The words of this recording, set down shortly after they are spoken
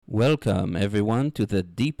Welcome, everyone, to the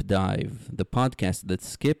Deep Dive, the podcast that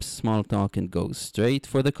skips small talk and goes straight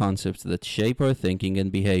for the concepts that shape our thinking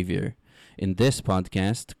and behavior. In this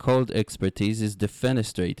podcast, cold expertise is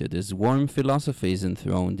defenestrated as warm philosophy is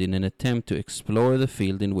enthroned in an attempt to explore the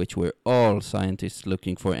field in which we're all scientists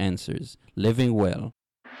looking for answers, living well.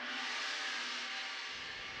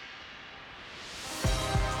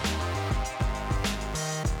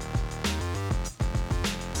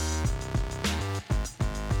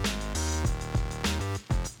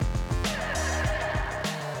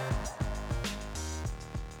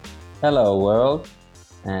 Hello, world,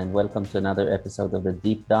 and welcome to another episode of the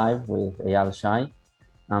Deep Dive with Eyal Shai.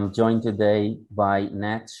 I'm joined today by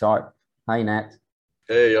Nat Sharpe. Hi, Nat.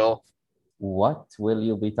 Hey, y'all. What will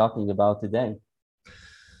you be talking about today?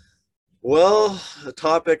 Well, a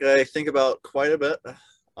topic I think about quite a bit.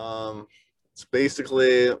 It's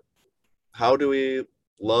basically, how do we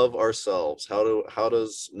love ourselves? How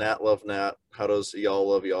does Nat love Nat? How does y'all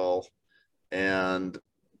love y'all? And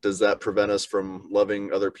does that prevent us from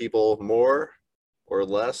loving other people more or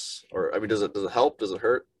less? Or does it help? Does it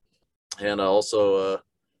hurt? And I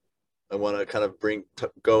want to kind of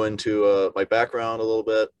go into my background a little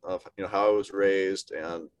bit of how I was raised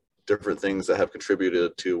and different things that have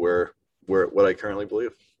contributed to where what I currently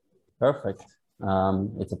believe. Perfect.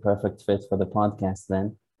 It's a perfect fit for the podcast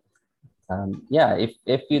then.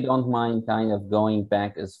 If you don't mind kind of going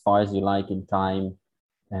back as far as you like in time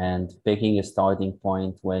and picking a starting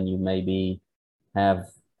point when you maybe have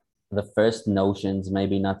the first notions,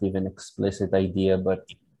 maybe not even explicit idea, but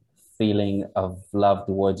feeling of love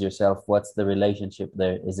towards yourself. What's the relationship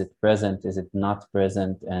there? Is it present? Is it not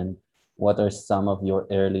present? And what are some of your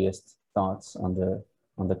earliest thoughts on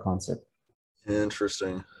the concept?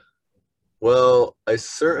 Interesting. Well, I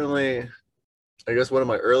guess one of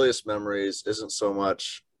my earliest memories isn't so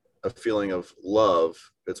much a feeling of love,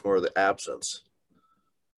 it's more the absence.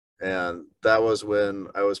 And that was when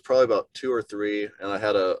I was probably about 2 or 3, and I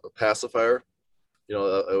had a pacifier,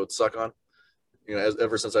 I would suck on,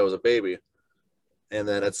 ever since I was a baby. And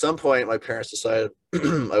then at some point, my parents decided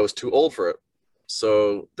I was too old for it.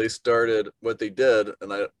 So they started what they did,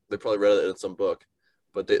 and they probably read it in some book,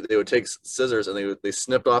 but they would take scissors and they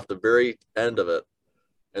snipped off the very end of it.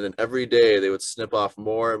 And then every day they would snip off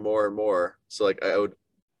more and more and more. So like I would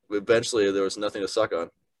eventually there was nothing to suck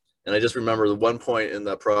on. And I just remember the one point in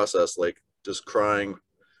that process, like just crying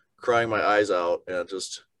my eyes out and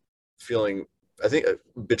just feeling, I think,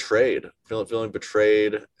 betrayed, feeling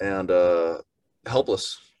betrayed and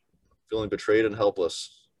helpless, feeling betrayed and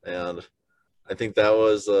helpless. And I think that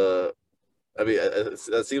was,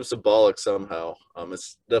 that seems symbolic somehow.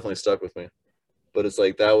 It's definitely stuck with me. But it's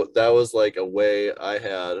like that was like a way I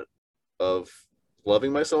had of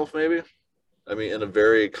loving myself, maybe. In a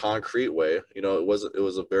very concrete way. It was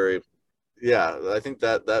a very, yeah, I think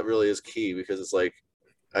that really is key, because it's like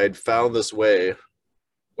I had found this way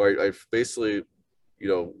where I basically,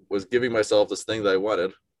 was giving myself this thing that I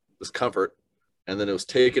wanted, this comfort, and then it was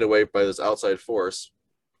taken away by this outside force,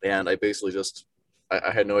 and I basically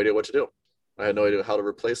I had no idea what to do. I had no idea how to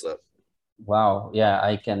replace that. Wow, yeah,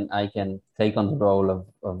 I can take on the role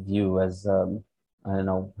of you as I don't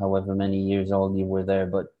know, however many years old you were there,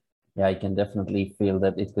 but yeah, I can definitely feel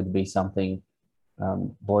that it could be something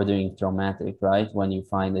bordering traumatic, right? When you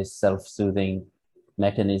find a self-soothing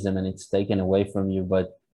mechanism and it's taken away from you,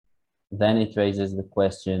 but then it raises the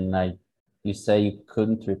question, like you say you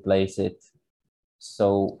couldn't replace it.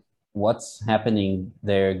 So what's happening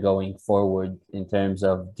there going forward in terms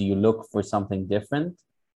of, do you look for something different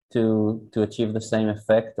to achieve the same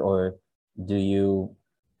effect, or do you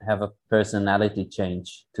have a personality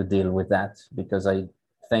change to deal with that? Because I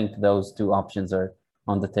think those two options are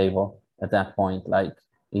on the table at that point. Like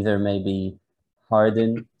either maybe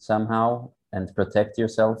harden somehow and protect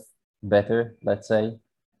yourself better, let's say,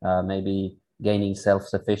 maybe gaining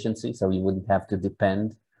self-sufficiency so you wouldn't have to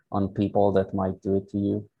depend on people that might do it to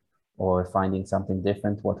you, or finding something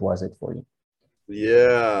different. What was it for you?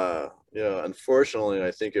 Yeah, yeah. Unfortunately,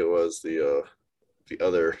 I think it was the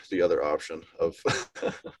other option of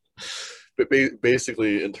but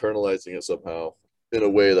basically internalizing it somehow in a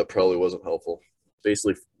way that probably wasn't helpful.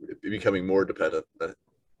 Basically, becoming more dependent,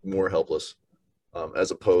 more helpless,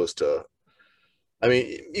 as opposed to.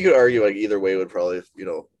 You could argue like either way would probably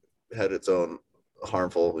had its own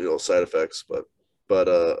harmful side effects, but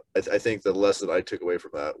I think the lesson I took away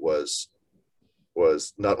from that was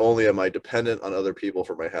not only am I dependent on other people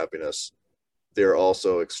for my happiness, they're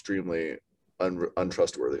also extremely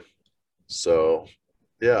untrustworthy. So,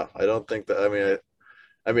 yeah, I don't think that.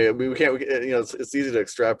 We can't. It's easy to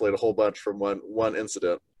extrapolate a whole bunch from one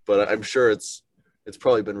incident, but I'm sure it's it's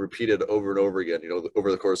probably been repeated over and over again,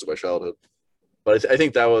 over the course of my childhood. But I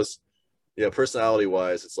think that was, yeah, personality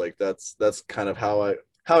wise, it's like that's kind of how I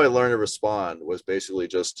learned to respond, was basically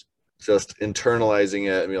just internalizing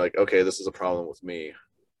it and be like, okay, this is a problem with me,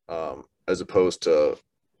 as opposed to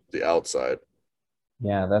the outside.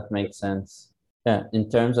 Yeah, that makes sense. Yeah, in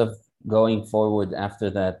terms of going forward after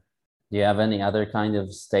that, do you have any other kind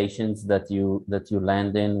of stations that you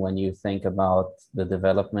land in when you think about the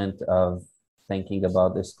development of thinking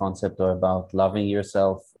about this concept or about loving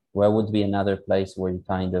yourself? Where would be another place where you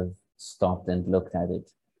kind of stopped and looked at it?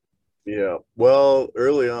 Yeah. Well,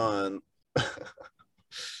 early on,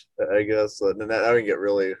 I guess, and I didn't get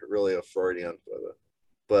really, really a Freudian,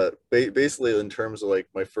 but basically in terms of like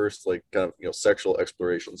my first like kind of sexual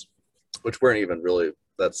explorations, which weren't even really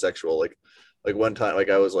that sexual. Like one time, like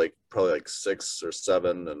I was like probably like 6 or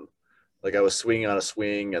 7, and like I was swinging on a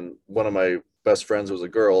swing, and one of my best friends was a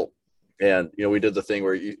girl, and we did the thing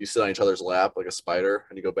where you sit on each other's lap like a spider,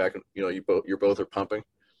 and you go back, and you both are pumping,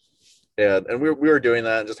 and we were doing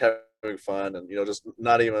that and just having fun, and just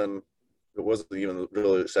not even, it wasn't even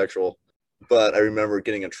really sexual, but I remember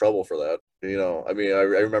getting in trouble for that. I mean, I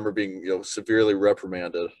remember being severely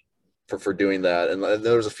reprimanded for doing that, and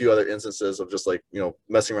there was a few other instances of just like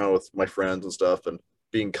messing around with my friends and stuff, and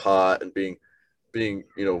being caught, and being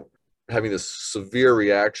having this severe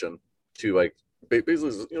reaction to like basically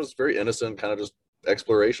it's very innocent kind of just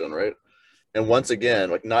exploration, right? And once again,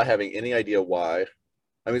 like not having any idea why.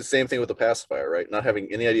 I mean, same thing with the pacifier, right? Not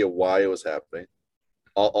having any idea why it was happening.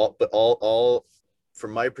 All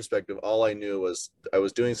from my perspective, all I knew was I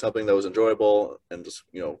was doing something that was enjoyable, and just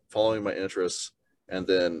following my interests, and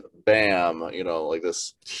then bam, like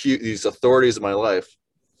these authorities in my life,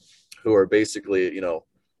 who are basically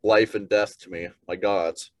life and death to me, my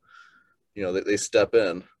gods, they step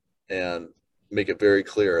in and make it very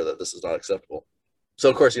clear that this is not acceptable. So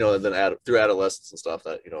of course, and then through adolescence and stuff,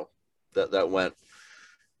 that that went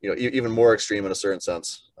even more extreme in a certain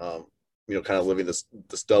sense, kind of living this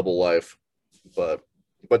double life,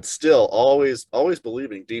 but still always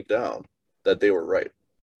believing deep down that they were right.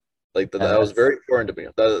 Like Yeah, that was very important to me.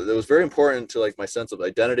 That was very important to like my sense of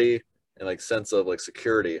identity, and like sense of like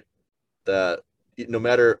security, that no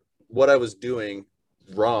matter what I was doing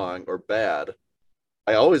wrong or bad,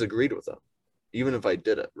 I always agreed with them, even if I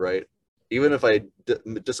did it right. Even if I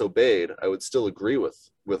disobeyed, I would still agree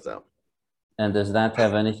with them. and does that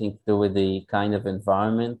have anything to do with the kind of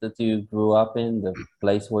environment that you grew up in, the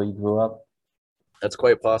place where you grew up? That's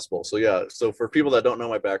quite possible. So yeah, so for people that don't know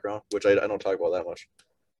my background, which I don't talk about that much,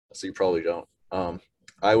 so you probably don't.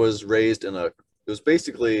 I was raised in it was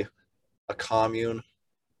basically a commune,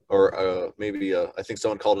 or maybe I think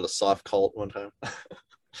someone called it a soft cult one time.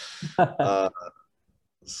 uh,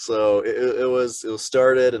 so it was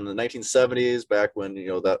started in the 1970s, back when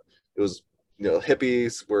that it was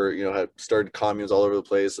hippies were had started communes all over the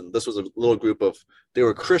place, and this was a little group of, they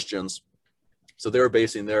were Christians, so they were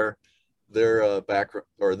basing their background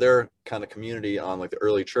or their kind of community on like the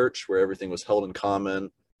early church, where everything was held in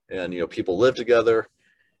common, and people lived together.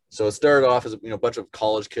 So it started off as a bunch of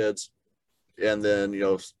college kids, and then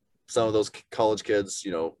some of those college kids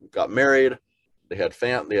got married, they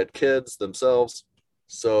had kids themselves.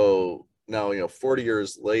 So now 40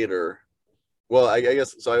 years later, well, I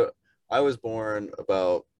guess so. I was born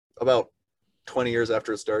about 20 years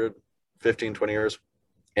after it started, 15, 20 years,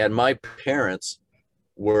 and my parents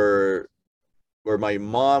were where my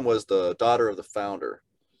mom was the daughter of the founder.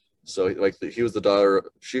 So like he was the daughter,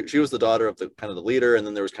 she was the daughter of the kind of the leader, and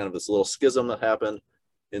then there was kind of this little schism that happened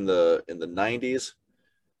in the 90s.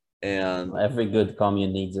 And Every good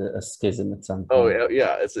commune needs a schism at some oh point.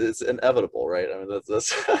 yeah, it's inevitable, right? I mean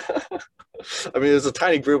that's I mean it's a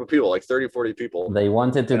tiny group of people, like 30, 40 people. They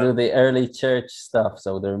wanted to And, do the early church stuff,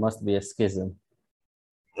 so there must be a schism.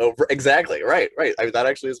 oh, exactly, right. I mean, that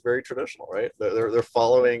actually is very traditional, right? They're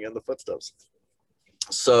following in the footsteps.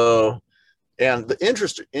 So, and the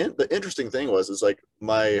interesting thing is like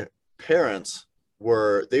my parents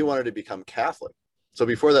they wanted to become Catholic. So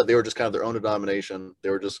before that, they were just kind of their own denomination. They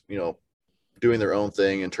were just doing their own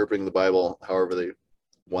thing, interpreting the Bible however they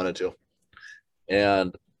wanted to.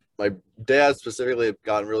 And my dad specifically had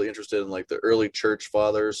gotten really interested in like the early church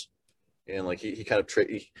fathers, and like he kind of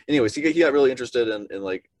anyways, he got really interested in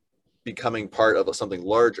like becoming part of something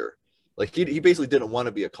larger. Like he basically didn't want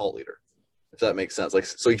to be a cult leader, if that makes sense. Like,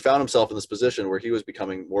 so he found himself in this position where he was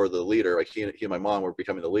becoming more the leader. Like he and my mom were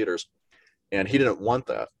becoming the leaders, and he didn't want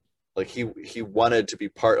that. Like he wanted to be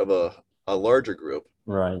part of a larger group.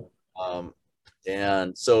 Right. Um,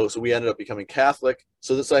 and so we ended up becoming Catholic.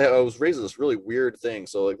 So I was raised in this really weird thing.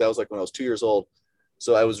 So like that was like when I was 2 years old.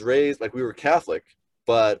 So I was raised like we were Catholic,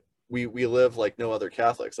 but we live like no other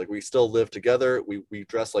Catholics. Like we still live together. We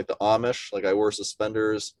dress like the Amish. Like I wore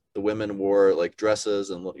suspenders. The women wore like dresses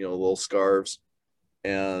and little scarves.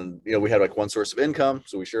 And we had like one source of income,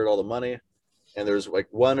 so we shared all the money. And there's like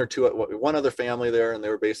one other family there, and they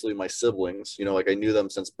were basically my siblings. Like I knew them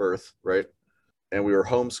since birth, right? And we were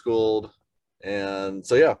homeschooled, and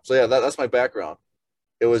so yeah, that's my background.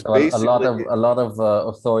 It was So basically a lot of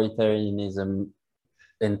authoritarianism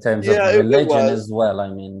in terms of yeah, it religion as was well. I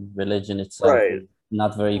mean, religion itself right, is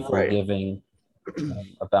not very right, forgiving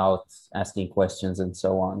about asking questions and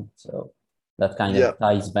so on. So that kind yeah, of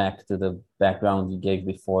ties back to the background you gave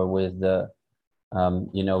before with the,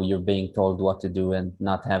 you're being told what to do and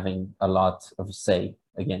not having a lot of say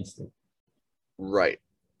against it. right.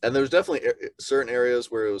 And there's definitely certain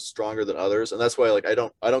areas where it was stronger than others, and that's why like I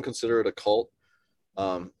don't consider it a cult,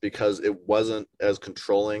 because it wasn't as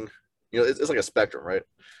controlling. It's like a spectrum, right?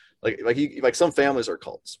 Like some families are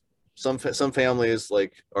cults. Some families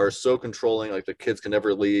like are so controlling, like the kids can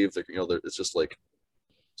never leave. It's just like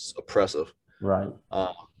oppressive. Right.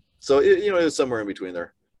 Uh, so it's somewhere in between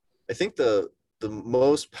there. I think the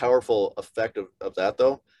most powerful effect of that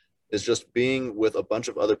though is just being with a bunch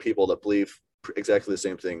of other people that believe exactly the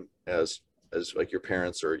same thing as like your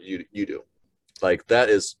parents or you do. Like that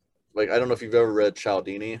is like I don't know if you've ever read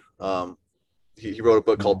Cialdini. He wrote a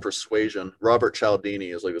book called No. Persuasion. Robert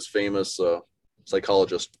Cialdini is like this famous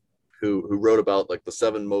psychologist who wrote about like the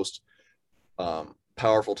seven most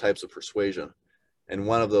powerful types of persuasion, and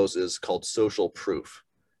one of those is called social proof,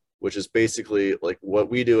 which is basically like what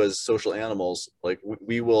we do as social animals. Like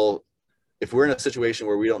we will, if we're in a situation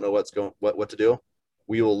where we don't know what to do,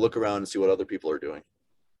 we will look around and see what other people are doing,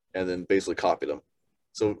 and then basically copy them.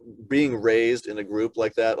 So being raised in a group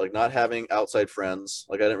like that, like not having outside friends,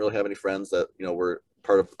 like I didn't really have any friends that were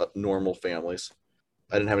part of normal families.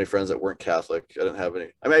 I didn't have any friends that weren't Catholic. I didn't have any.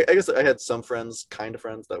 I mean, I guess I had some friends, kind of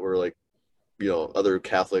friends that were like other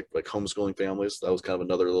Catholic like homeschooling families. That was kind of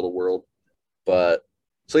another little world. But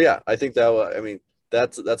so yeah, I think that I mean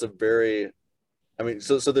that's a very I mean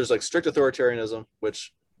so there's like strict authoritarianism,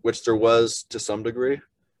 which there was to some degree,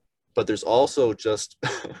 but there's also just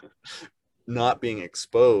not being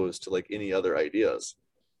exposed to like any other ideas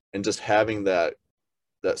and just having that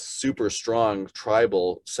super strong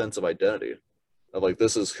tribal sense of identity of like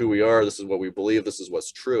this is who we are, this is what we believe, this is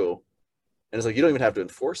what's true. And it's like you don't even have to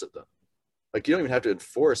enforce it though. Like you don't even have to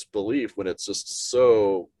enforce belief when it's just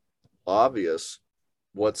so obvious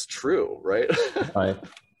what's true, right? Right.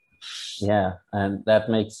 Yeah, and that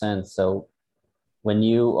makes sense. So when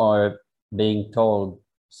you are being told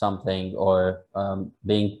something or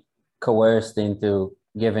being coerced into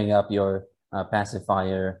giving up your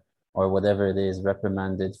pacifier or whatever it is,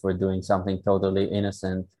 reprimanded for doing something totally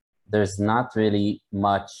innocent, there's not really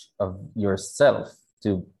much of yourself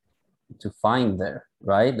to find there,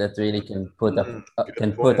 right? That really can put up Good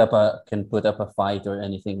point. can put up a fight or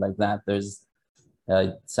anything like that. There's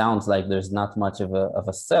it sounds like there's not much of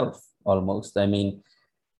a self almost. I mean,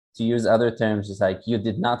 to use other terms, it's like you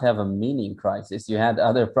did not have a meaning crisis. You had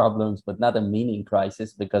other problems, but not a meaning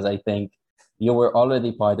crisis because I think you were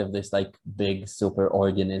already part of this like big super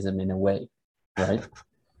organism in a way, right?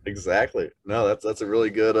 Exactly. No, that's a really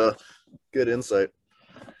good insight.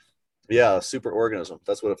 Yeah, super organism.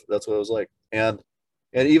 That's what it was like. And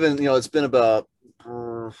even it's been about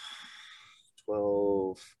 12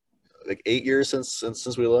 like 8 years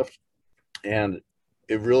since we left, and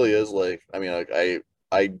it really is like I mean like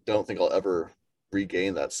I don't think I'll ever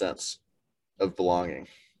regain that sense of belonging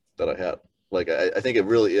that I had. Like I think it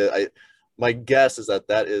really is. My guess is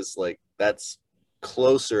that is like that's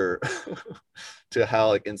closer to how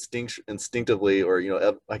like instinctively or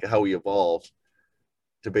like how we evolved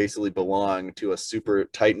to basically belong to a super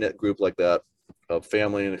tight knit group like that of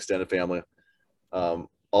family and extended family,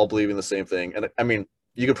 all believing the same thing. And I mean,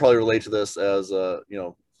 you could probably relate to this as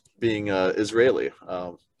being Israeli.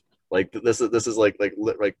 Like this is like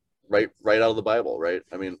right out of the Bible, right?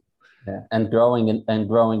 I mean, Yeah. And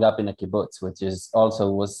growing up in a kibbutz, which is also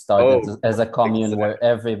was started oh, as a commune exactly. where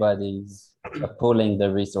everybody's pooling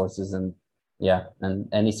the resources and yeah, and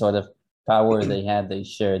any sort of power they had, they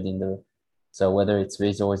shared in the. So whether it's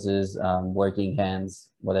resources, working hands,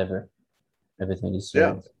 whatever, everything is Yeah,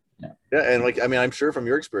 shared. Yeah. yeah, and like I mean, I'm sure from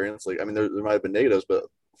your experience, like I mean, there might have been negatives, but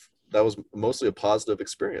that was mostly a positive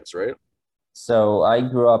experience, right? So I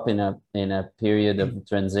grew up in a period of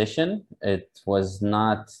transition. It was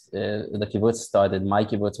not the kibbutz started. My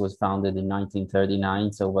kibbutz was founded in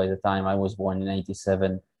 1939. So by the time I was born in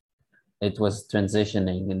 87, it was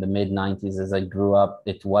transitioning in the mid 90s. As I grew up,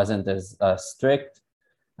 it wasn't as strict.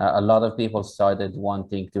 A lot of people started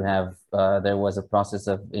wanting to have, there was a process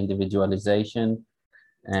of individualization,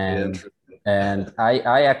 and Interesting.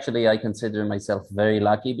 I actually I consider myself very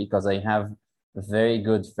lucky because I have very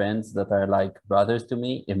good friends that are like brothers to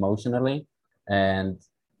me emotionally. And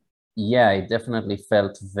yeah, I definitely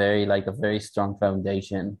felt very like a very strong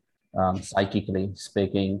foundation, psychically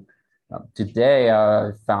speaking. Today,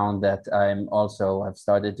 I found that I've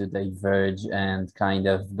started to diverge and kind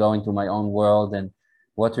of go into my own world, and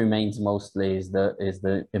what remains mostly is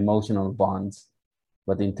the emotional bonds.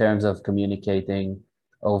 But in terms of communicating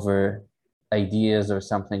over ideas or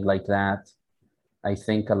something like that, I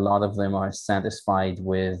think a lot of them are satisfied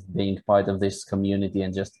with being part of this community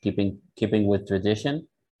and just keeping with tradition,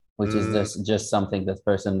 which is Mm, just something that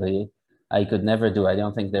personally I could never do. I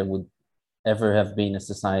don't think there would ever have been a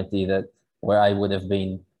society that where I would have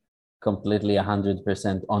been completely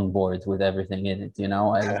 100% on board with everything in it. You know,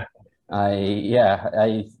 yeah,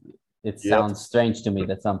 it yep. sounds strange to me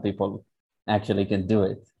that some people actually can do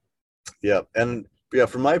it. Yeah, and yeah,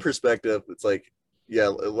 from my perspective, it's like, yeah,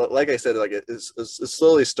 like I said, like it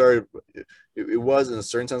slowly started. It was in a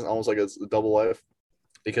certain sense almost like it's a double life,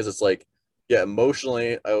 because it's like, yeah,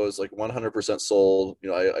 emotionally, I was like 100% sold. You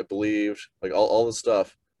know, I believed like all the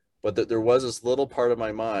stuff, but that there was this little part of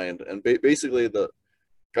my mind, and basically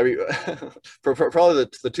I mean, probably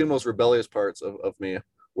the two most rebellious parts of me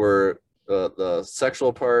were the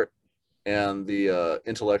sexual part and the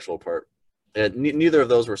intellectual part, and neither of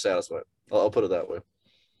those were satisfied. I'll put it that way.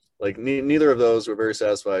 Like neither of those were very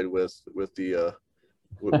satisfied with the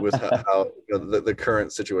with how you know, the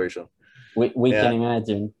current situation. We And can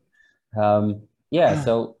imagine. Yeah,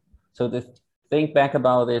 so to think back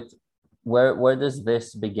about it, where does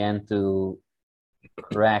this begin to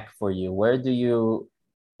crack for you? Where do you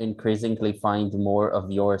increasingly find more of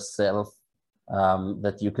yourself,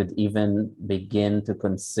 that you could even begin to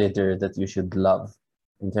consider that you should love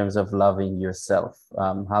in terms of loving yourself?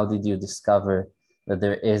 How did you discover that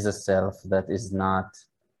there is a self that is not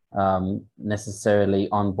necessarily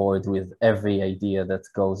on board with every idea that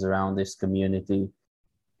goes around this community?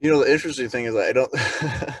 you know, the interesting thing is that I don't.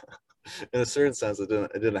 In a certain sense, it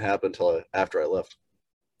didn't happen until after I left.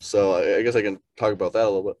 So I guess I can talk about that a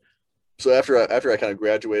little bit. So after I kind of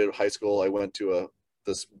graduated high school, I went to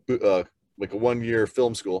this like a 1 year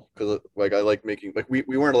film school, because like I like making, like we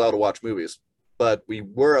weren't allowed to watch movies, but we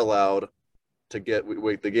were allowed to get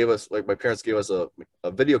they gave us, like my parents gave us a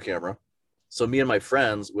video camera, so me and my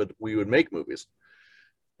friends would make movies,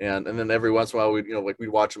 and then every once in a while we'd, you know, like we'd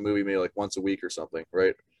watch a movie maybe like once a week or something,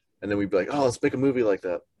 right? And then we'd be like, oh, let's make a movie like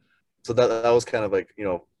that. So that was kind of like, you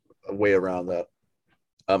know, a way around that.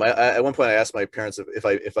 I at one point I asked my parents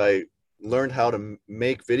if I learned how to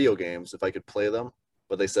make video games, if I could play them,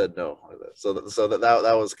 but they said no. So that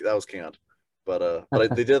was canned. But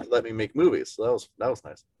they did let me make movies, so that was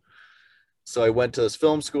nice. So I went to this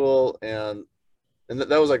film school, and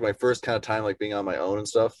that was like my first kind of time like being on my own and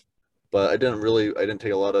stuff. But I didn't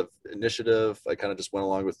take a lot of initiative. I kind of just went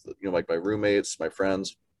along with, you know, like my roommates, my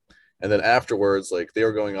friends, and then afterwards, like they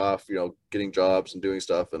were going off, you know, getting jobs and doing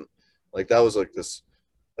stuff, and like that was like this,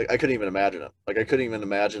 like I couldn't even imagine it. Like I couldn't even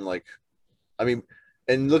imagine, like, I mean,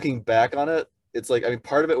 and looking back on it, it's like, I mean,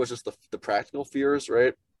 part of it was just the practical fears,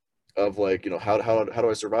 right? Of like, you know, how do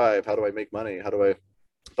I survive? How do I make money? How do I?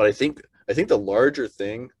 But I think the larger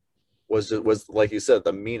thing was like you said,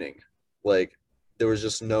 the meaning. Like there was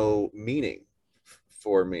just no meaning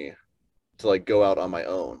for me to like go out on my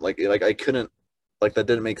own. Like I couldn't, like that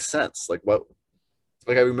didn't make sense. Like what?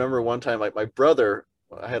 Like I remember one time, like my brother,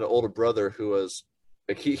 I had an older brother who was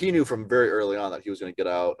like he knew from very early on that he was going to get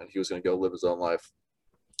out and he was going to go live his own life.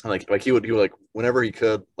 And like he would like whenever he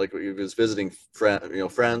could, like if he was visiting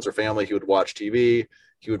friends or family, he would watch TV,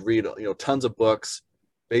 he would read, you know, tons of books,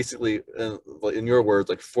 basically in your words,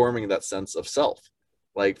 like forming that sense of self,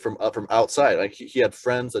 like from outside. Like he had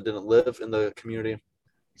friends that didn't live in the community,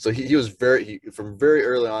 so he was from very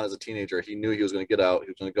early on as a teenager, he knew he was going to get out, he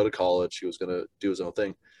was going to go to college, he was going to do his own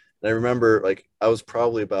thing. And I remember like I was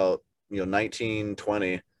probably about, you know, 19,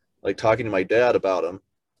 20, like talking to my dad about him.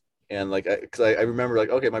 And like because I remember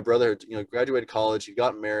like, okay, my brother, you know, graduated college, he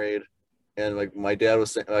got married, and like my dad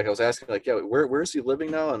was saying, like I was asking like, yeah, where is he living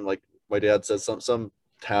now? And like my dad said some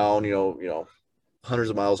town, you know, hundreds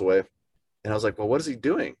of miles away. And I was like, well, what is he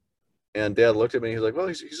doing? And dad looked at me, he's like, well,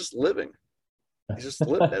 he's just living. He's just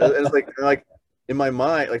living. And it's like in my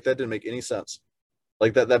mind, like that didn't make any sense.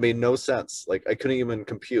 Like that made no sense. Like I couldn't even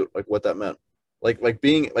compute like what that meant. Like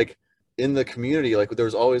being like in the community, like there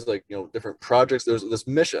was always like, you know, different projects. There's this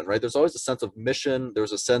mission, right? There's always a sense of mission.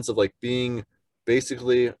 There's a sense of like being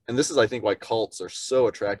basically, and this is I think why cults are so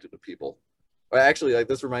attractive to people, Actually, like,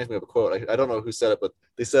 this reminds me of a quote. I don't know who said it, but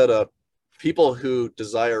they said, people who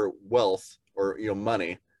desire wealth or,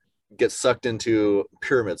 money get sucked into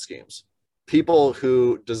pyramid schemes. People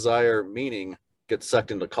who desire meaning get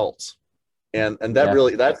sucked into cults. And that Yeah.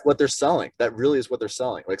 really, that's what they're selling. That really is what they're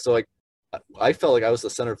selling. Like, so like, I felt like I was the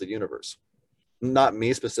center of the universe. Not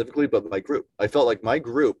me specifically, but my group. I felt like my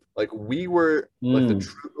group, like we were like the Mm,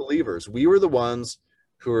 true believers. We were the ones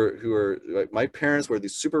who were like, my parents were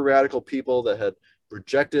these super radical people that had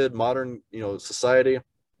rejected modern, society.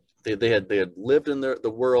 They had lived in the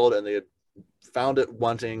world, and they had found it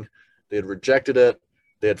wanting. They had rejected it.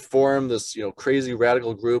 They had formed this, crazy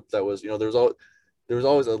radical group that was, there was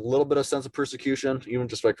always a little bit of sense of persecution, even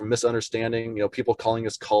just like from misunderstanding, people calling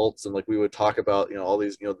us cults. And like we would talk about, all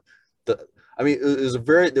these, the, I mean, it was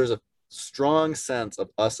there was a strong sense of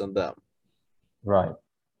us and them. right.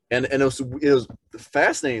 And it was a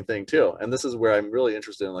fascinating thing too. And this is where I'm really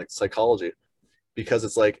interested in like psychology, because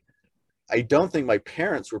it's like, I don't think my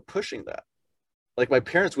parents were pushing that. Like my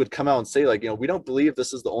parents would come out and say like, we don't believe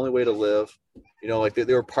this is the only way to live. Like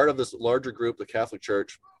they were part of this larger group, the Catholic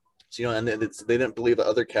Church. So, and they didn't believe that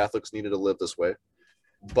other Catholics needed to live this way.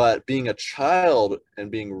 But being a child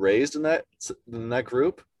and being raised in that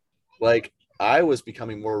group, like I was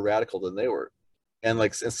becoming more radical than they were. And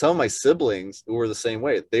like, and some of my siblings were the same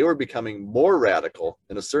way. They were becoming more radical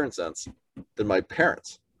in a certain sense than my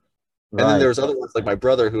parents. And then there Right. was other ones like my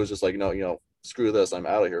brother who was just like, no, screw this, I'm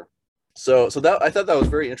out of here. So that, I thought that was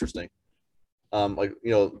very interesting. Like,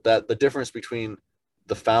 that the difference between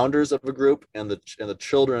the founders of a group and the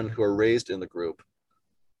children who are raised in the group,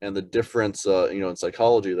 and the difference, in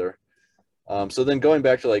psychology there. So then going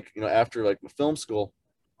back to like, after like film school,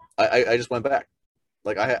 I just went back.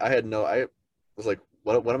 Like I was like,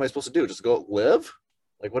 what am I supposed to do? Just go live?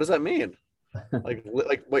 Like, what does that mean? Like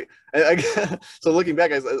wait, so looking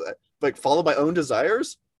back, I like follow my own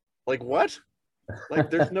desires. Like what? Like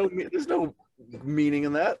there's no meaning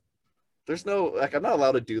in that. There's no, like, I'm not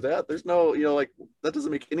allowed to do that. There's no, like, that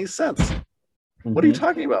doesn't make any sense. What are you Hmm.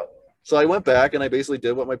 talking about? So I went back and I basically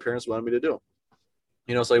did what my parents wanted me to do.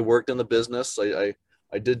 So I worked in the business. I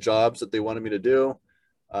did jobs that they wanted me to do.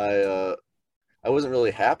 I wasn't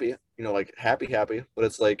really happy, like happy, but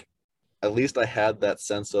it's like at least I had that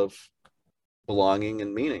sense of belonging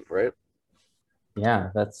and meaning, right?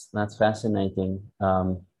 Yeah, that's fascinating.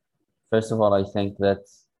 First of all, I think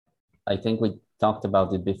we talked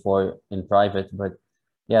about it before in private, but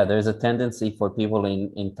yeah, there's a tendency for people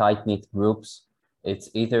in tight-knit groups. It's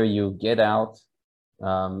either you get out,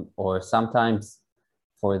 or sometimes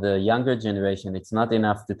for the younger generation, it's not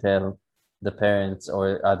enough to tell the parents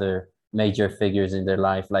or other major figures in their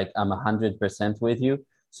life, like, I'm 100% with you.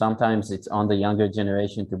 Sometimes it's on the younger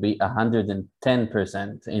generation to be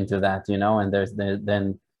 110% into that, and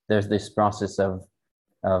then there's this process of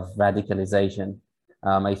radicalization.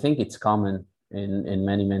 I think it's common in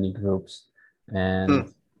many groups. Hmm.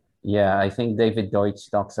 And yeah, I think David Deutsch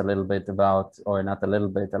talks a little bit about, or not a little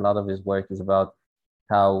bit, a lot of his work is about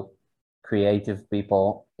how creative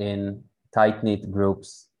people in tight-knit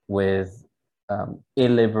groups with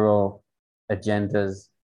illiberal agendas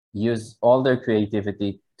use all their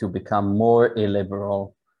creativity to become more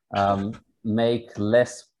illiberal, make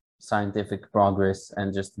less scientific progress,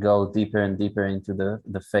 and just go deeper and deeper into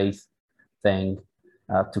the faith thing,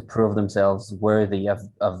 to prove themselves worthy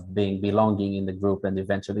of being belonging in the group and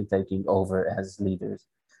eventually taking over as leaders.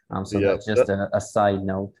 So Yeah. that's just a side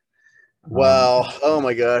note. Um, Wow. Oh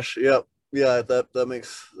my gosh. Yep. Yeah. That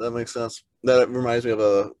makes sense. That reminds me of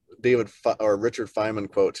a or Richard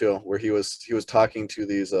Feynman quote too, where he was talking to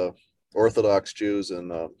these Orthodox Jews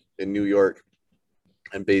in New York,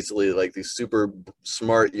 and basically like these super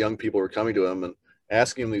smart young people were coming to him and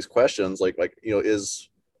asking him these questions, like is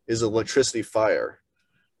electricity fire?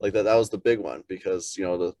 Like that was the big one, because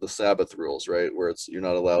the Sabbath rules, right, where it's you're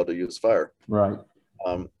not allowed to use fire. right.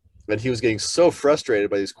 um, and he was getting so frustrated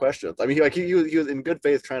by these questions. I mean, he was in good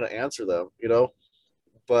faith trying to answer them,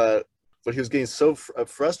 but he was getting so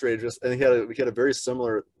frustrated. And he had a very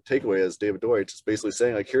similar takeaway as David Deutsch, just basically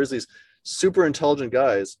saying like, here's these super intelligent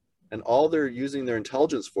guys, and all they're using their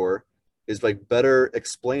intelligence for is like better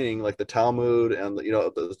explaining like the Talmud and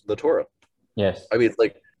the Torah. Yes. I mean, it's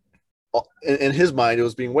like in his mind, it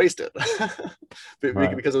was being wasted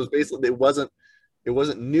Right. because it was basically it wasn't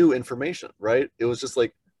new information, right? It was just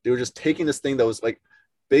like they were just taking this thing that was like,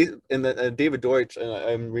 and David Deutsch, and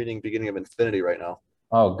I'm reading Beginning of Infinity right now.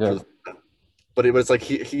 Oh, For good. the, but it was like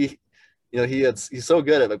he's so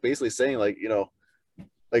good at like basically saying like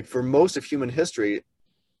like for most of human history,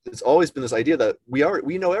 it's always been this idea that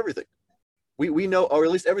we know everything. We know, or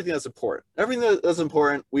at least everything that's important. Everything that's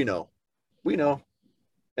important, we know. we know.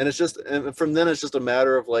 And it's just, and from then it's just a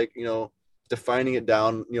matter of like, defining it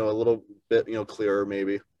down, a little bit, clearer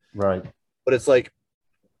maybe. Right. But it's like,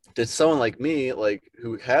 did someone like me, like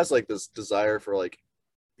who has like this desire for like,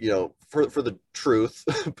 for the truth,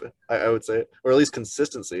 I would say, or at least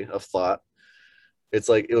consistency of thought. It's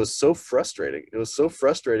like, it was so frustrating. It was so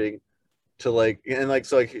frustrating to like, and like,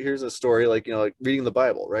 so like, here's a story, like, like reading the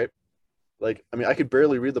Bible, right? Like, I mean, I could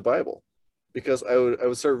barely read the Bible because I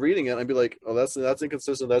would start reading it and I'd be like, oh, that's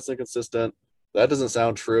inconsistent. That's inconsistent. That doesn't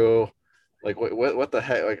sound true. Like, what the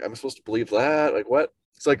heck? Like, I'm supposed to believe that? Like, what?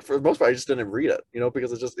 It's like, for the most part, I just didn't read it,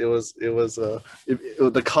 because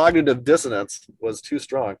the cognitive dissonance was too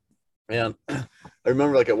strong. And I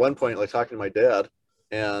remember like at one point, like talking to my dad,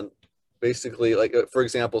 and basically like, for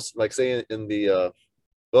example, like say in the,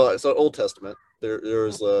 well, so Old Testament,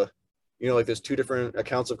 there's like there's two different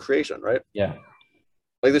accounts of creation, right? Yeah.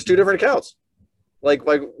 Like there's two different accounts. Like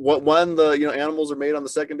what one, the animals are made on the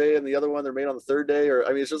second day, and the other one they're made on the third day, or I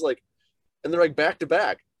mean, it's just like, and they're like back to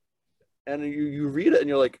back, and you read it and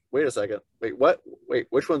you're like, wait a second, wait, what? Wait,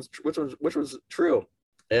 which one's true?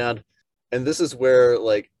 And this is where,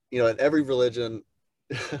 like, in every religion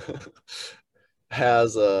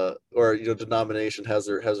has or denomination has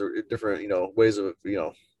their different ways of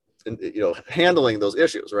handling those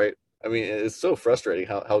issues, right? I mean, it's so frustrating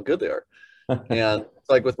how good they are. And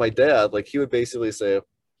like with my dad, like he would basically say,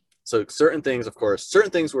 so certain things, of course,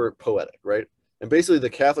 certain things were poetic, right? And basically the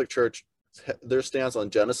Catholic Church, their stance on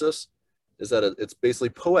Genesis is that it's basically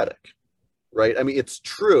poetic, right? I mean, it's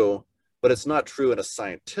true, but it's not true in a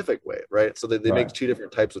scientific way, right? So they make Right. two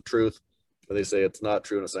different types of truth, and they say it's not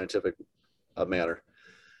true in a scientific manner.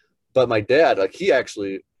 But my dad, like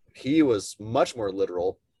he was much more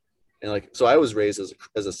literal, and like, so I was raised as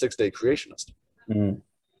a 6-day creationist. Mm.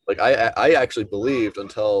 Like I actually believed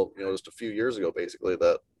until just a few years ago, basically,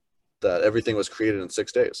 that everything was created in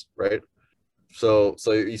 6 days, right? So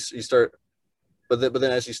you start, but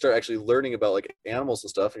then as you start actually learning about like animals and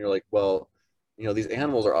stuff, and you're like, well, these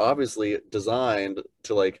animals are obviously designed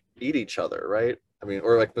to like eat each other, right? I mean,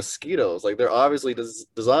 or like mosquitoes, like they're obviously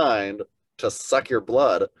designed to suck your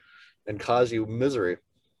blood and cause you misery.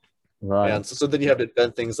 Right. And so then you have to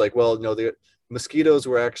invent things like, well, the mosquitoes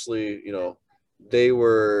were actually, they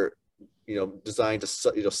were, designed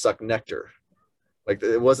to suck nectar. Like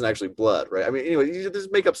it wasn't actually blood, right? I mean, anyway, you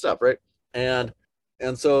just make up stuff, right? And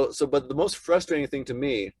but the most frustrating thing to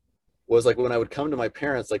me was like when I would come to my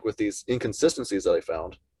parents like with these inconsistencies that I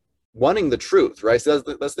found, wanting the truth, right? So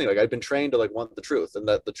that's the thing. Like I'd been trained to like want the truth, and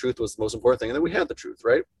that the truth was the most important thing, and then we had the truth,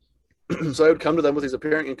 right? So I would come to them with these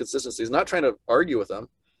apparent inconsistencies, not trying to argue with them,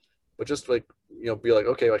 but just like be like,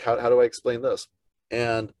 okay, like how do I explain this?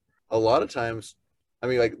 And a lot of times, I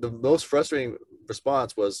mean, like the most frustrating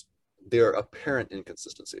response was their apparent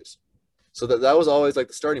inconsistencies. So that was always like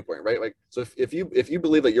the starting point, right? Like, so if you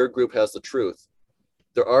believe that your group has the truth,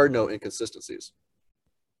 there are no inconsistencies.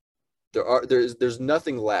 There's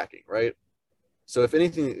nothing lacking, right? So if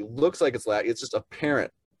anything looks like it's lacking, it's just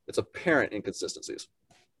apparent. It's apparent inconsistencies.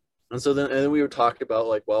 And then we would talk about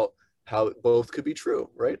like, well, how both could be true,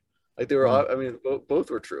 right? Like they were, Mm. I mean, both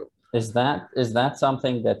were true. Is that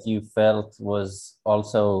something that you felt was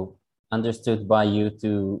also understood by you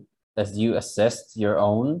to as you assessed your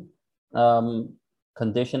own um,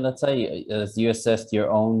 condition, let's say, as you assessed your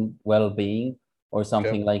own well-being or Okay.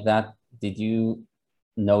 something like that? Did you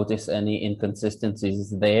notice any inconsistencies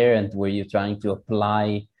there, and were you trying to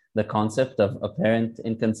apply the concept of apparent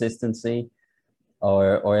inconsistency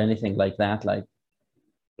or anything like that? Like,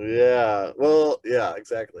 Yeah. Well, yeah,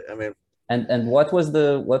 exactly. I mean, and what was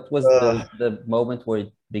uh, the moment where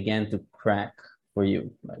it began to crack for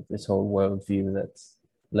you, like this whole worldview that's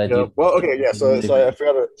led you well, okay, yeah. to So believe I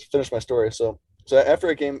forgot to finish my story. So after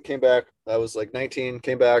I came back, I was like 19,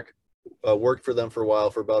 came back, worked for them for a while,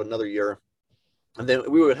 for about another year, and then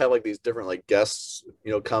we would have like these different like guests,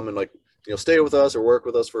 come and like stay with us or work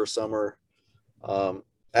with us for a summer. Um,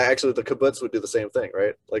 Actually, the kibbutz would do the same thing,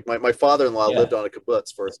 right? Like my father-in-law yeah. lived on a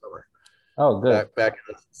kibbutz for a summer Oh, good. back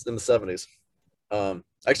in the 70s.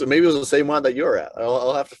 Actually, maybe it was the same one that you're at.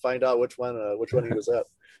 I'll have to find out which one he was at.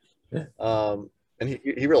 And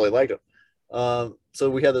he really liked it. So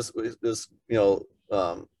we had this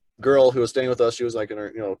girl who was staying with us. She was like in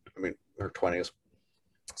her I mean her 20s.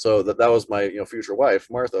 So that was my future wife,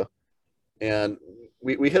 Martha, and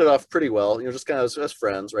we hit it off pretty well. Just kind of as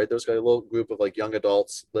friends, right? There was got a little group of like young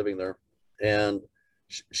adults living there, and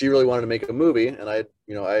she really wanted to make a movie, and I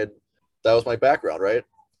that was my background, right?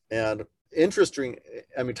 And interesting,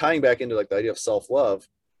 I mean, tying back into like the idea of self love,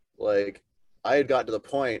 like I had gotten to the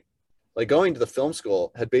point, like going to the film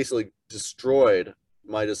school had basically destroyed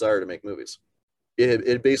my desire to make movies.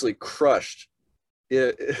 It basically crushed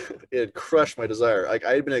it, it had crushed my desire. Like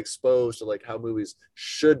I had been exposed to like how movies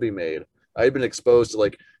should be made. I had been exposed to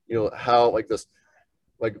like, how like this,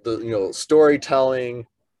 like the, storytelling,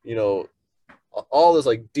 you know, all this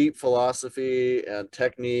like deep philosophy and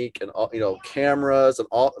technique and all, cameras and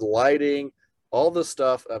all lighting, all this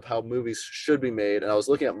stuff of how movies should be made. And I was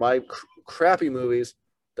looking at my crappy movies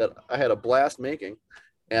that I had a blast making,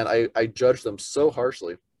 and I judged them so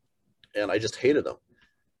harshly, and I just hated them.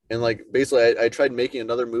 And like basically I tried making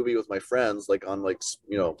another movie with my friends, like on like,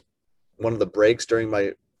 one of the breaks during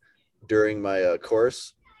my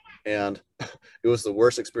course, and it was the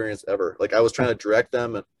worst experience ever. Like I was trying to direct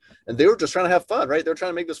them, and they were just trying to have fun, right? They were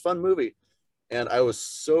trying to make this fun movie, and I was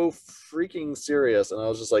so freaking serious, and I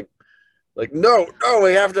was just like no,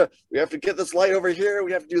 we have to get this light over here,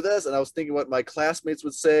 we have to do this. And I was thinking what my classmates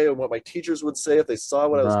would say and what my teachers would say if they saw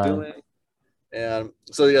what I was Right. doing. And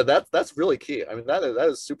so yeah, that's really key. I mean, that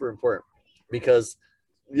is super important, because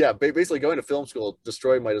yeah, basically going to film school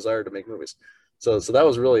destroyed my desire to make movies. So that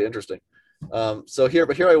was really interesting. But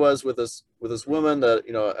here I was with this woman that,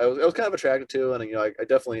 I was kind of attracted to, and I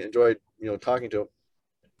definitely enjoyed, talking to,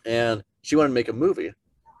 and she wanted to make a movie.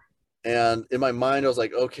 And in my mind I was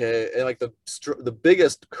like, okay. And like the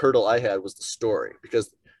biggest hurdle I had was the story,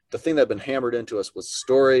 because the thing that had been hammered into us was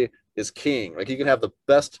story is king. Like you can have the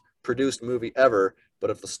best produced movie ever, but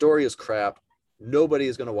if the story is crap, nobody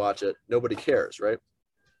is going to watch it, nobody cares, right?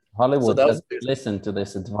 So Hollywood that was doesn't listen to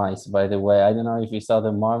this advice, by the way. I don't know if you saw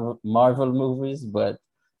the Marvel movies, but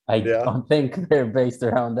I yeah. don't think they're based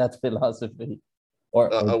around that philosophy.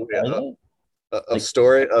 Or are A, they? a Like,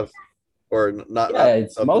 story of, or yeah, not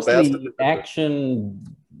it's of the bad stuff. mostly action,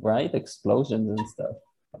 right? Explosions and stuff,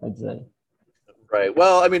 I'd say. Right.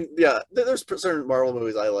 Well, I mean, yeah, there's certain Marvel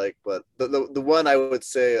movies I like, but the one I would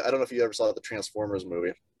say, I don't know if you ever saw the Transformers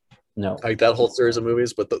movie, No. like that whole series of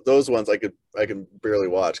movies, but those ones I can barely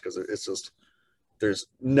watch, because it's just, there's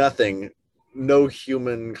nothing, no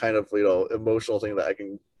human kind of, emotional thing that I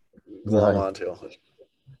can glom Right. onto.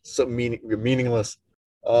 So meaningless.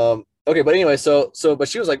 Okay, but anyway, but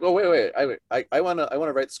she was like, oh wait, I want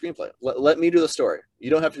to write the screenplay. Let me do the story. You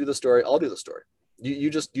don't have to do the story. I'll do the story.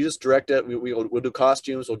 You just direct it. We'll do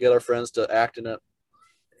costumes. We'll get our friends to act in it.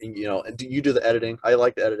 And, and you do the editing. I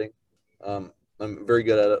like the editing. I'm very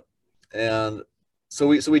good at it. And so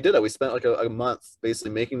we did it. We spent like a month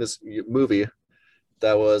basically making this movie.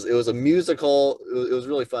 It was a musical. It was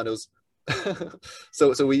really fun. It was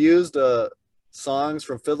so we used songs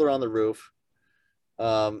from Fiddler on the Roof.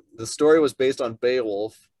 The story was based on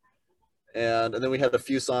Beowulf, and then we had a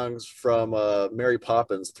few songs from Mary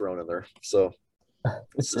Poppins thrown in there. So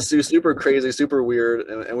super crazy, super weird,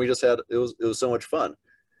 and we just had, it was so much fun.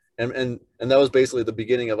 And that was basically the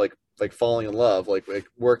beginning of like falling in love, like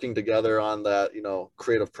working together on that,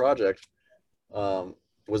 creative project.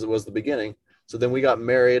 Was the beginning. So then we got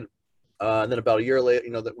married, and then about a year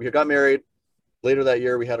later, that we got married. Later that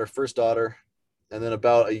year we had our first daughter, and then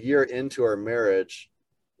about a year into our marriage,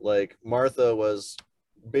 like Martha was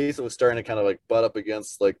basically starting to kind of like butt up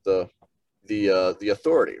against like the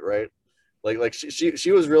authority, right? Like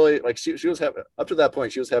she was really like, she was having, up to that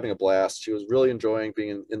point she was having a blast. She was really enjoying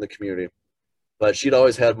being in the community, but she'd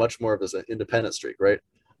always had much more of this independent streak, right?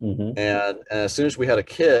 Hmm. And as soon as we had a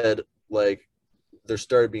kid, like there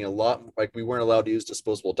started being a lot, like we weren't allowed to use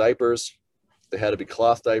disposable diapers. They had to be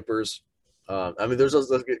cloth diapers. I mean, there's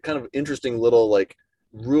those kind of interesting little like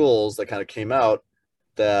rules that kind of came out,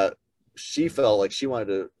 that she felt like she wanted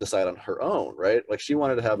to decide on her own, right? Like she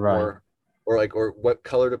wanted to have Right. more, or what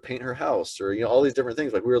color to paint her house, or all these different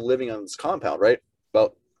things. Like we were living on this compound, right?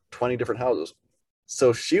 About 20 different houses.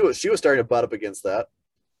 So she was starting to butt up against that.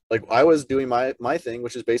 Like I was doing my thing,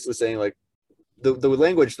 which is basically saying like, the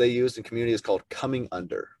language they used in community is called coming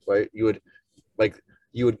under, right? You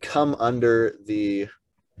would come under the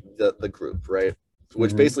group, right?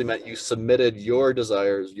 Which Hmm. basically meant you submitted your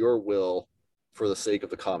desires, your will, for the sake of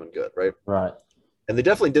the common good, right? Right. And they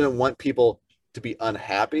definitely didn't want people to be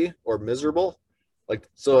unhappy or miserable. Like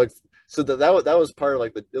so that was part of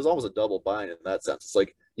like it was almost a double bind in that sense. It's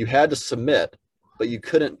like you had to submit, but you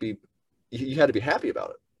couldn't be, you had to be happy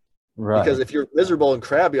about it, because Right. if you're miserable and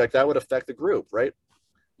crabby, like that would affect the group, right?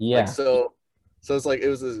 Like Yeah. so it's like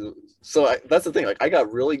that's the thing. Like I got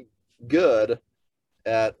really good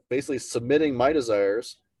at basically submitting my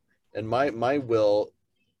desires and my will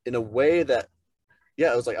in a way that,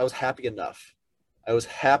 yeah, it was like I was happy enough. I was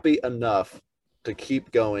happy enough to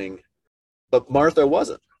keep going, but Martha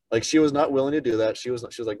wasn't. Like she was not willing to do that. She was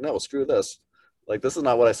like, no, screw this. Like this is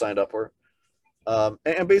not what I signed up for.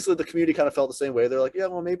 And basically the community kind of felt the same way. They're like, yeah,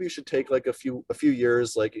 well, maybe you should take like a few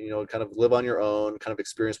years, like, kind of live on your own, kind of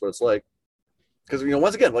experience what it's like. Because,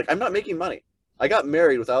 once again, like, I'm not making money. I got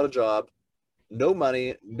married without a job, no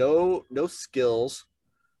money, no skills.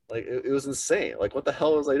 Like, it was insane. Like, what the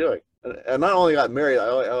hell was I doing? And not only got married,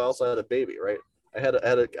 I also had a baby, right? I had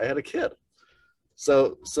a kid.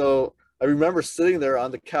 So I remember sitting there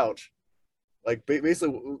on the couch, like, basically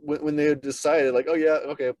when they had decided, like, oh yeah,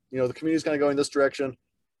 okay, the community's kind of going this direction.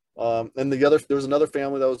 And there was another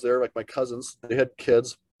family that was there, like my cousins. They had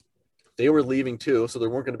kids. They were leaving too, so there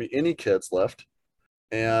weren't going to be any kids left.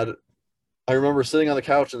 And I remember sitting on the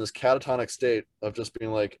couch in this catatonic state of just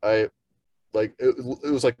being like, it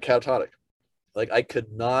was like catatonic. Like, I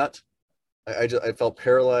could not. I felt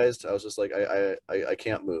paralyzed. I was just like, I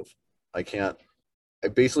can't move. I can't. I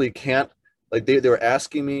basically can't. Like, they were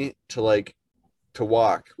asking me to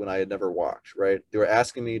walk when I had never walked. Right? They were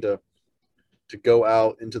asking me to go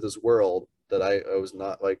out into this world that I was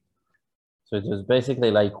not like. So it was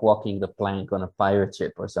basically like walking the plank on a pirate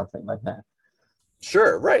ship or something like that.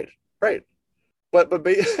 Sure, right, right. But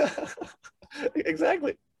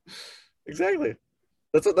exactly, exactly.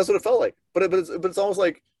 That's what it felt like. But it's almost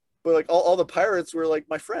like, but like all the pirates were like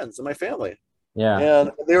my friends and my family, Yeah.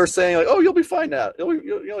 and they were saying like, "Oh, you'll be fine, Nat.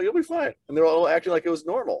 You'll be fine," and they were all acting like it was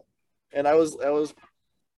normal, and I was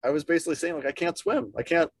basically saying like, I can't swim. I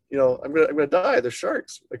can't. I'm gonna die. There's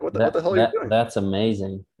sharks. Like, what the hell are you doing? That's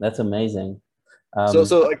amazing. That's amazing. So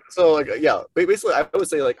Um, so yeah. Basically, I would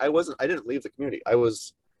say like I didn't leave the community. I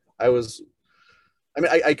was. I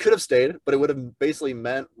mean, I could have stayed, but it would have basically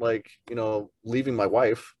meant like leaving my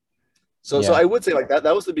wife. So yeah. I would say like that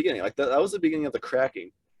was the beginning. Like that was the beginning of the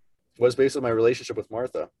cracking. Was basically my relationship with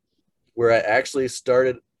Martha, where I actually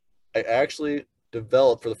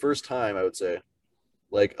developed for the first time, I would say,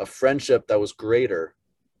 like a friendship that was greater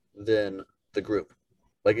than the group.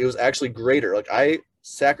 Like, it was actually greater. Like, I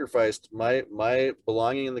sacrificed my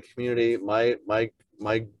belonging in the community, my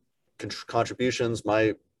contributions,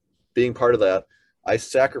 my being part of that. I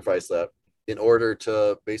sacrificed that in order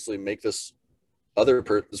to basically make this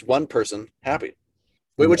one person happy.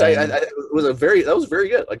 Which And I was that was very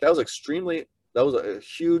good. Like, that was a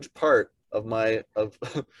huge part of my of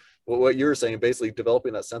what you were saying, basically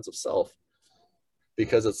developing that sense of self.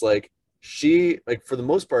 Because it's like, like, for the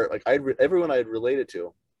most part, like, everyone I had related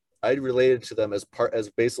to, I'd related to them as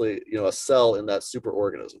basically a cell in that super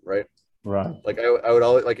organism, right? right. Like, I would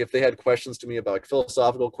always, like, if they had questions to me about like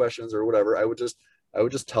philosophical questions or whatever, I would just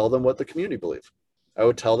tell them what the community believed. I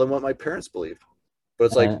would tell them what my parents believed. But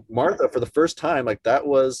it's like And Martha, for the first time, like, that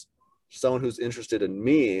was someone who's interested in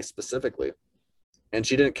me specifically, and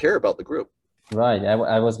she didn't care about the group. right.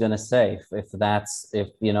 I was gonna say if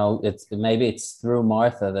it's maybe it's through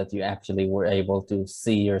Martha that you actually were able to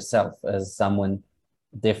see yourself as someone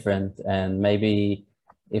different, and maybe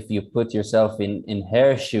if you put yourself in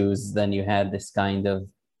her shoes, then you had this kind of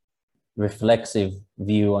reflexive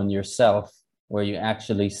view on yourself where you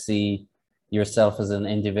actually see yourself as an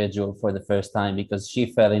individual for the first time because she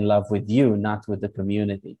fell in love with you, not with the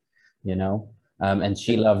community, you know, and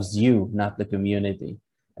she loves you, not the community.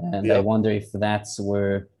 And I Yep. wonder if that's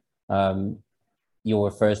where you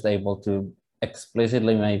were first able to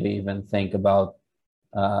explicitly maybe even think about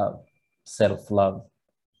uh, self-love.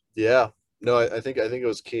 Yeah. No, I think it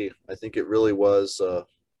was key. I think it really was,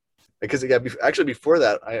 because yeah, actually before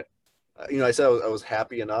that, I said I was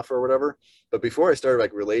happy enough or whatever, but before I started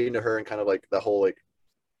like relating to her and kind of like the whole, like,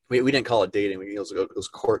 we didn't call it dating. It was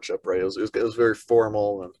courtship, right? It was very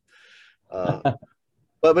formal, and uh,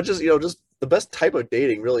 but just the best type of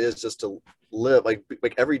dating really is just to live like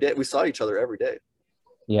every day. We saw each other every day,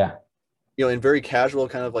 Yeah. in very casual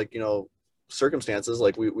kind of like circumstances.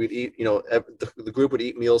 Like, we'd eat, the group would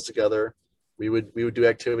eat meals together. We would do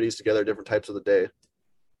activities together, different types of the day.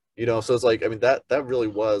 So it's like, I mean, that really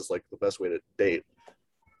was like the best way to date.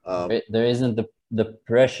 There isn't the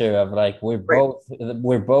pressure of like Right.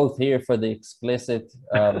 we're both here for the explicit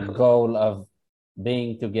goal of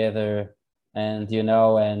being together, and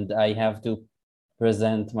and I have to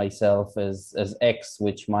present myself as X,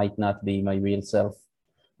 which might not be my real self.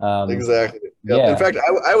 um Exactly. Yep. In yeah. fact,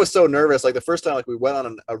 I was so nervous. Like, the first time, like, we went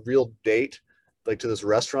on a real date, like, to this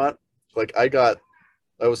restaurant. Like,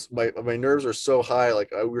 my nerves were so high.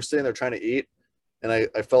 Like, we were sitting there trying to eat, and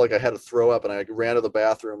I felt like I had to throw up, and I ran to the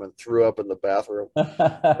bathroom and threw up in the bathroom.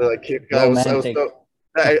 Like, I was Romantic. so,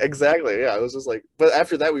 exactly, yeah. It was just like, but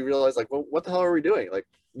after that, we realized, like, well, what the hell are we doing? Like,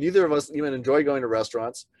 neither of us even enjoy going to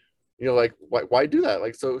restaurants. Like, why do that?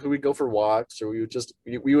 Like, so we go for walks, or we would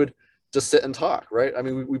just sit and talk, right? I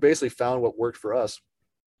mean, we basically found what worked for us,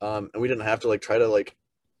 and we didn't have to like try to like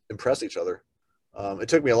impress each other. It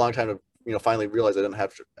took me a long time to, finally realize I didn't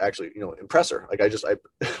have to actually, impress her. Like I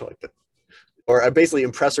like, or I basically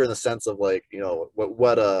impress her in the sense of like,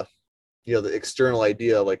 the external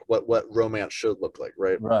idea, like what romance should look like,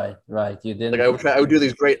 right? Right, right. You Like didn't. I would do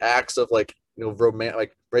these great acts of like, romance,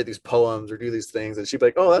 like write these poems or do these things, and she'd be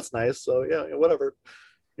like, "Oh, that's nice." So yeah, whatever.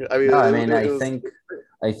 I mean, No, I mean, it was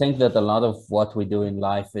I think that a lot of what we do in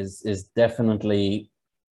life is definitely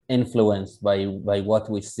influenced by what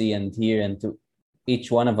we see and hear, and to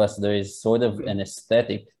each one of us there is sort of an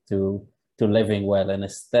aesthetic to living well, an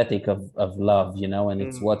aesthetic of love, you know, and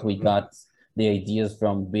it's what we Mhm. got the ideas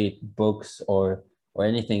from, be it books or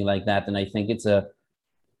anything like that. And I think it's a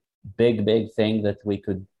big thing that we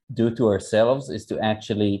could do to ourselves is to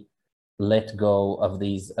actually let go of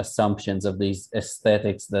these assumptions, of these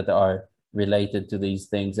aesthetics that are related to these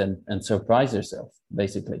things, and surprise yourself,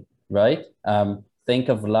 basically, right? Think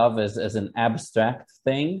of love as an abstract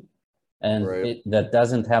thing, and Right. that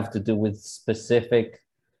doesn't have to do with specific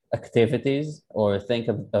activities, or think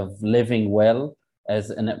of living well as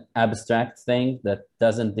an abstract thing that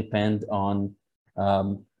doesn't depend on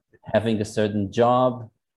having a certain job.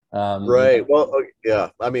 You Right. know, Well, yeah.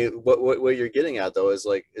 I mean, what you're getting at though is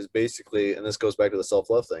basically, and this goes back to the self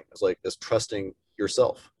love thing. It's like is trusting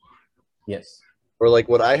yourself, yes. or like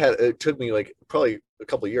what I had. It took me like probably a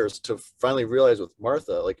couple of years to finally realize with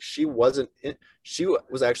Martha, like she was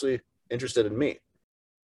actually interested in me.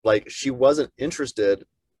 Like she wasn't interested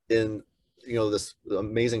in this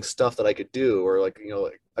amazing stuff that I could do, or like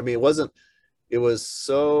like, I mean, it was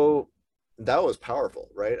so that was powerful,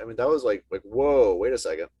 right? I mean, that was like whoa, wait a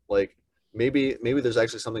second, like maybe there's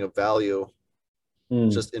actually something of value Mm,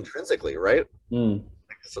 just intrinsically, right? mm.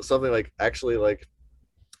 So something like actually like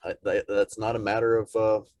that's not a matter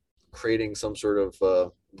of creating some sort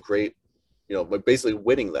of great, like basically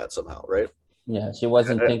winning that somehow, right? Yeah, she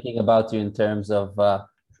wasn't I, thinking about you in terms of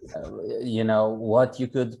you know, what you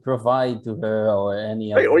could provide to her or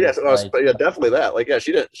any Right. of Oh this, yes. right? Yeah, definitely that. Like, yeah,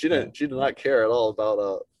 Yeah. she did not care at all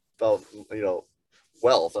about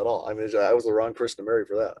wealth at all. I mean, I was the wrong person to marry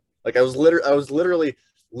for that. Like, I was literally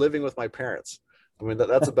living with my parents. I mean,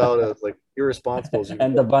 that's about as like irresponsible as you can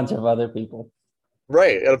And a get. bunch of other people.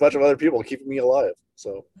 Right, and a bunch of other people keeping me alive.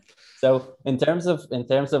 So So in terms of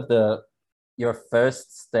the your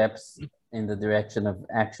first steps in the direction of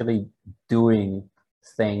actually doing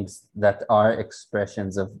things that are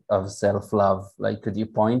expressions of self-love, like could you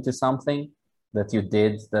point to something that you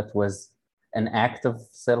did that was an act of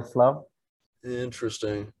self-love?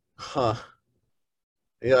 interesting, huh?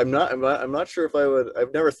 Yeah, I'm not sure if I would.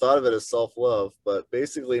 I've never thought of it as self love, but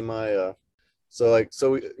basically my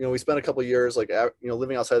so we, we spent a couple years like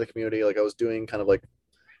living outside the community. Like I was doing kind of like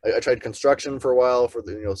I tried construction for a while for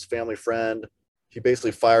the his family friend. He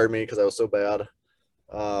basically fired me because I was so bad.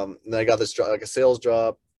 And then I got this job, like a sales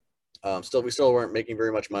job. Still, we still weren't making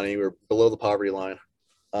very much money. We were below the poverty line.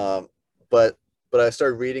 Um, but I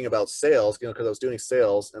started reading about sales, because I was doing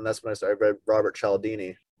sales, and that's when I read Robert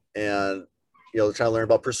Cialdini, and trying to learn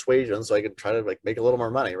about persuasion so I could try to like make a little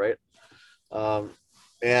more money, right? Um,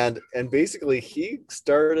 and basically he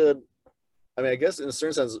started. I mean, I guess in a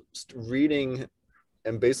certain sense, reading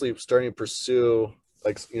and basically starting to pursue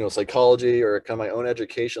like psychology or kind of my own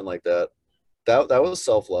education like that. That was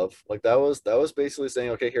self love. Like that was basically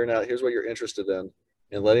saying, okay, here's what you're interested in,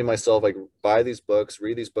 and letting myself like buy these books,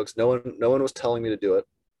 read these books. No one was telling me to do it.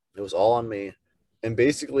 It was all on me. And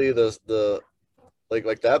basically the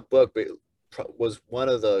like that book was one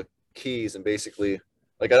of the keys. And basically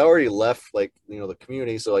like I'd already left like the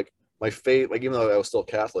community, so like my faith, like even though I was still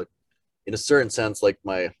Catholic, in a certain sense, like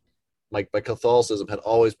my Catholicism had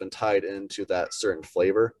always been tied into that certain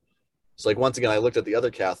flavor. So like once again, I looked at the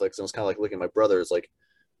other Catholics and it was kind of like looking at my brothers, like,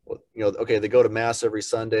 well, okay, they go to mass every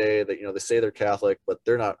Sunday. They they say they're Catholic, but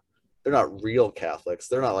they're not real Catholics.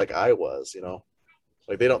 They're not like I was,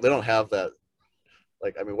 like they don't have that.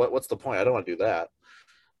 Like I mean, what's the point? I don't want to do that.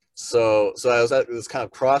 So I was at this kind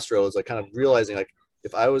of crossroads, like kind of realizing like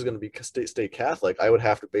if I was going to be stay Catholic, I would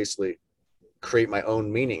have to basically create my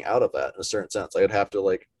own meaning out of that in a certain sense. I would have to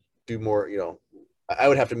like do more, I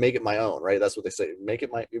would have to make it my own, right? That's what they say. Make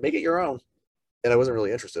it your own. And I wasn't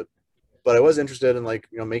really interested, but I was interested in like,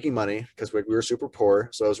 making money because we were super poor.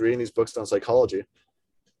 So I was reading these books on psychology,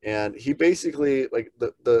 and he basically like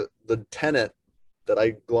the tenet that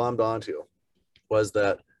I glommed onto was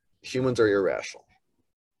that humans are irrational.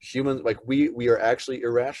 Humans, like we are actually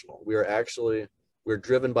irrational. We're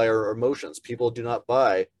driven by our emotions. People do not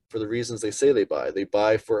buy for the reasons they say they buy. They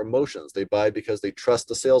buy for emotions. They buy because they trust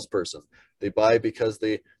the salesperson. They buy because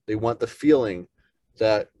they want the feeling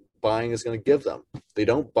that buying is going to give them. They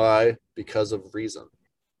don't buy because of reason.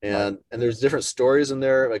 Right. And there's different stories in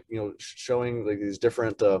there, like, showing like these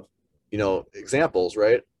different examples,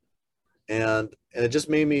 right? And it just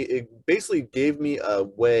made me, it basically gave me a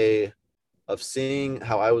way of seeing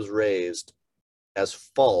how I was raised as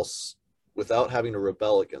false without having to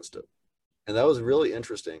rebel against it. And that was really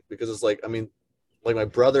interesting because it's like, I mean, like my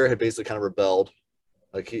brother had basically kind of rebelled.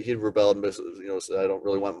 Like he'd rebelled and basically, said, I don't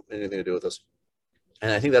really want anything to do with this.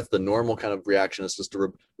 And I think that's the normal kind of reaction, is just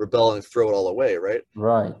to rebel and throw it all away, right?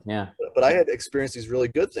 Right. Yeah. But I had experienced these really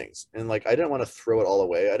good things, and like I didn't want to throw it all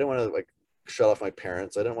away. I didn't want to like shut off my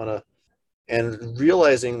parents. I didn't want to, and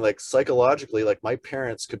realizing like psychologically, like my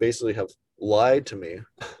parents could basically have lied to me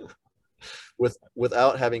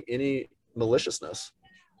without having any maliciousness.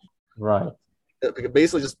 Right.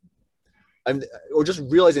 Basically, just I'm or just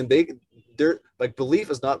realizing their like belief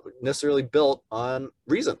is not necessarily built on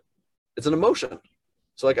reason. It's an emotion.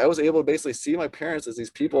 So like I was able to basically see my parents as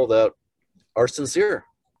these people that are sincere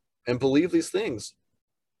and believe these things,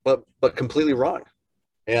 but completely wrong.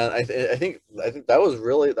 And I think that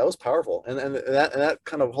was powerful. And that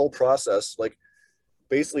kind of whole process like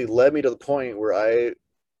basically led me to the point where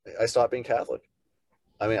I stopped being Catholic.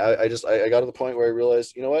 I mean, I got to the point where I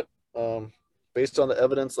realized, you know what, based on the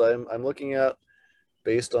evidence I'm looking at,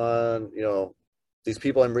 based on these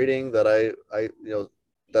people I'm reading that I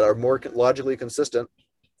that are more logically consistent,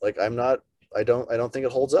 like I don't think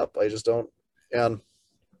it holds up. I just don't. And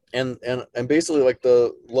and and and basically like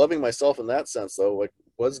the loving myself in that sense though, like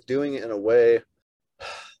was doing it in a way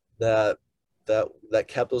that that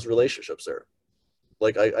kept those relationships there.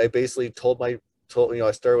 Like I basically told I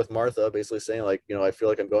started with Martha basically saying like, I feel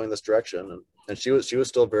like I'm going this direction, and she was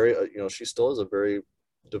still very she still is a very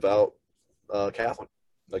devout Catholic.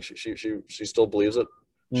 Like she still believes it.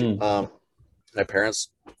 She Mm. My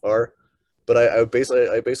parents are, but I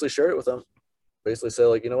basically shared it with them. Basically say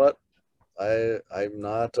like, you know what, I'm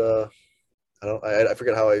not I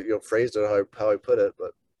forget how I phrased it, how I put it,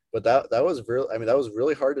 but that was real. I mean, that was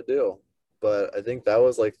really hard to do, but I think that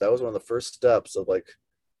was one of the first steps of like,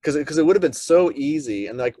 because it would have been so easy.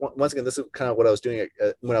 And like once again, this is kind of what I was doing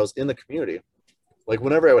when I was in the community. Like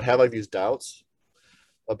whenever I would have like these doubts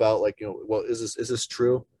about like, well, is this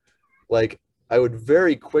true? Like I would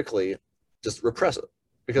very quickly just repress it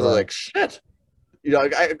because I was Right. like, shit,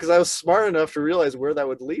 because I was smart enough to realize where that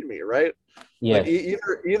would lead me, right? Like Yes.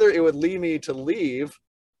 either it would lead me to leave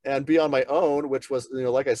and be on my own, which was,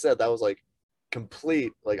 like I said, that was like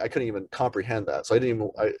complete, like I couldn't even comprehend that, so I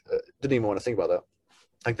didn't even want to think about that.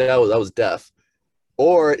 Like that was death.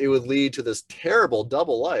 Or it would lead to this terrible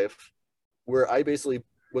double life where I basically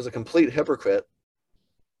was a complete hypocrite,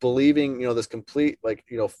 believing this complete like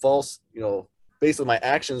false, basically my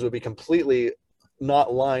actions would be completely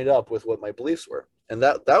not lined up with what my beliefs were. And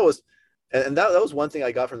that was, and that was one thing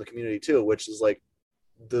I got from the community too, which is like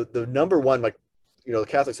the number one, like the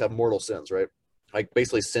Catholics have mortal sins, right? Like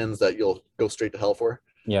basically sins that you'll go straight to hell for.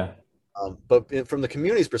 Yeah. But from the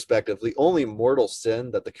community's perspective, the only mortal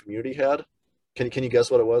sin that the community had, can you guess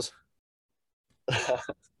what it was?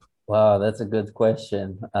 Wow, that's a good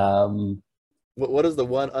question. What is the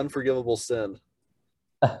one unforgivable sin?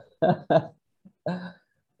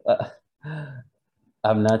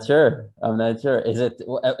 I'm not sure. I'm not sure. Is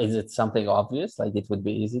it something obvious? Like it would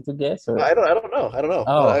be easy to guess, or I don't know. I don't know.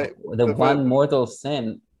 oh, the But one mortal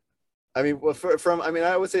sin. I mean, I mean,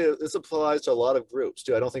 I would say this applies to a lot of groups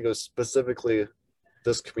too. I don't think it was specifically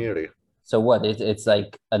this community. So what? It's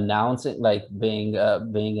like announcing, like being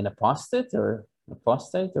an apostate or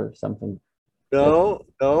something different. No,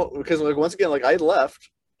 no, because like once again, like I left,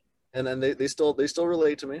 and then they still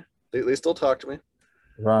relate to me. They still talk to me.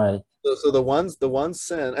 Right. So the one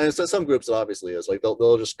sin, and so some groups it obviously is like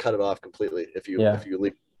they'll just cut it off completely if you Yeah. if you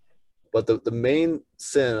leave. But the main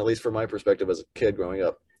sin, at least from my perspective as a kid growing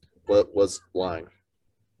up, was lying.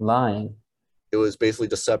 Lying, It was basically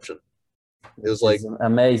deception. It which was like is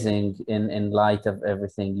amazing in light of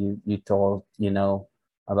everything you told,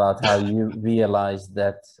 about how you realized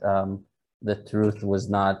that the truth was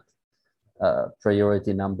not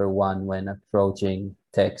priority number one when approaching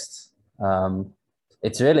texts.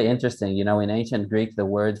 It's really interesting. In ancient Greek, the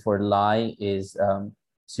word for lie is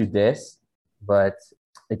pseudes, but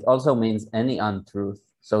it also means any untruth.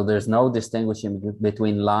 So there's no distinguishing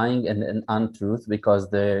between lying and an untruth because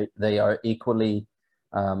they are equally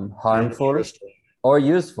harmful interesting. or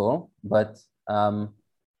useful. But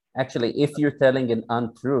actually, if you're telling an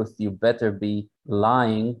untruth, you better be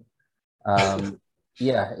lying. Um,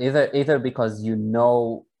 yeah, either because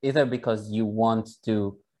either because you want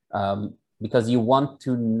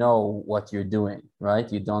to know what you're doing,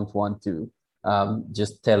 right? You don't want to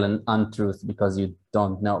just tell an untruth because you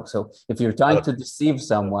don't know. So if you're trying to deceive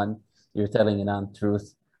someone, you're telling an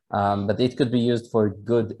untruth. But it could be used for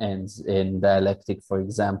good ends in dialectic, for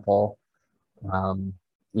example.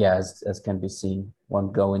 Yeah, as can be seen.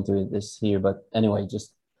 Won't go into this here, but anyway,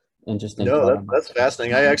 just interesting No, thought about. that's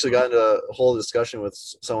fascinating. I actually got into a whole discussion with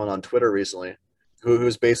someone on Twitter recently,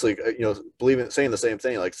 who's basically saying the same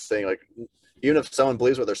thing, like saying like even if someone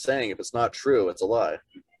believes what they're saying, if it's not true, it's a lie.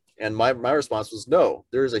 And my response was no.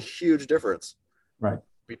 There is a huge difference Right.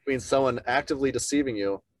 between someone actively deceiving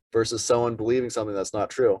you versus someone believing something that's not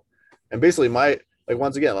true. And basically,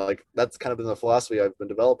 once again, like that's kind of been the philosophy I've been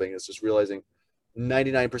developing, is just realizing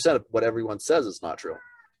 99% of what everyone says is not true.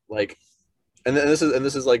 Like, and this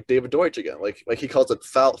is like David Deutsch again. Like he calls it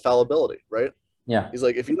fallibility, right? Yeah. He's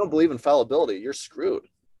like, if you don't believe in fallibility, you're screwed.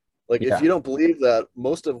 Like if Yeah. you don't believe that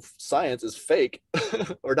most of science is fake,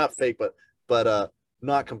 or not fake, but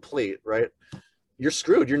not complete, right? You're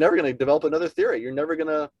screwed. You're never going to develop another theory. You're never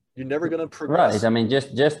gonna Right. progress. I mean,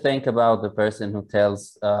 just think about the person who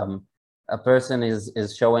tells a person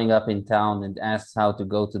is showing up in town and asks how to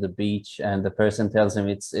go to the beach, and the person tells him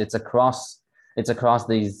it's across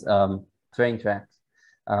these train tracks.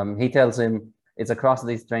 He tells him it's across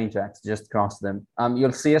these train tracks, just cross them.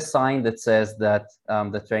 You'll see a sign that says that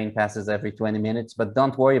the train passes every 20 minutes, but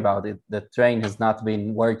don't worry about it. The train has not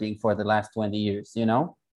been working for the last 20 years, you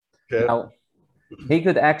know? Okay. Now, he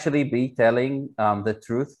could actually be telling the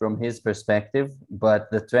truth from his perspective, but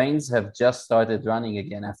the trains have just started running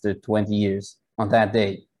again after 20 years on that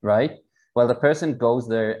day, right? Well, the person goes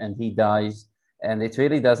there and he dies, and it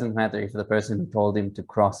really doesn't matter if the person who told him to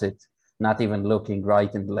cross it, not even looking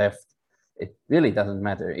right and left, it really doesn't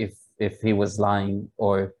matter if he was lying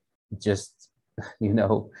or just,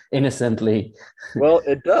 innocently. Well,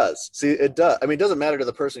 it does. See, it does. I mean, it doesn't matter to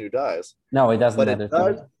the person who dies, No, it doesn't but it matter to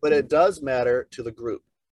does. me. But it does matter to the group.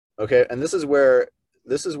 Okay, and this is where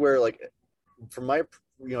like from my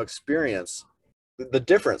experience, the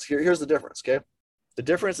difference here's the difference. Okay, the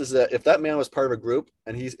difference is that if that man was part of a group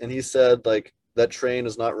and he said like that train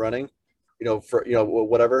is not running, for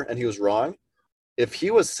whatever, and he was wrong. If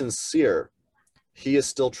he was sincere, he is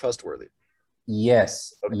still trustworthy.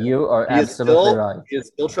 Yes, Okay, you are he is absolutely still right. he is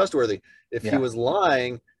still trustworthy. If he Yeah, was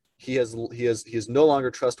lying, he is no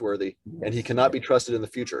longer trustworthy, and he yes, cannot be trusted in the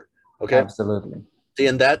future. Okay, absolutely.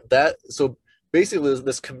 and that so basically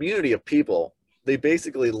this community of people, they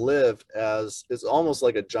basically lived as it's almost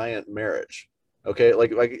like a giant marriage. Okay,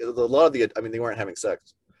 like a lot of the, I mean, they weren't having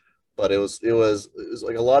sex, but it was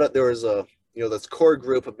like a lot of, there was a, this core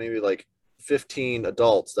group of maybe like 15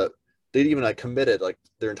 adults that they'd even like committed like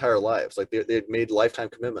their entire lives, like they'd made lifetime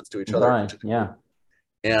commitments to each other, Right. Yeah.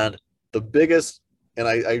 and the biggest, and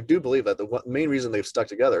I do believe that the main reason they've stuck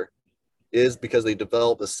together is because they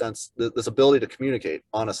develop this sense, this ability to communicate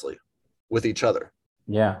honestly with each other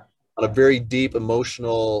Yeah. on a very deep,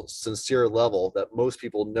 emotional, sincere level that most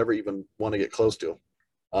people never even want to get close to.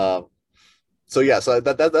 Um, so yeah, so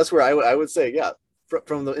that's where I would say, yeah,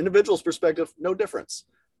 from the individual's perspective, no difference.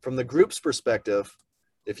 From the group's perspective,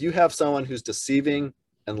 if you have someone who's deceiving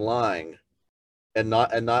and lying and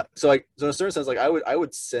not so, like, so in a certain sense, like I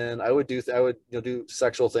would sin, I would do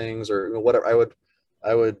sexual things or whatever,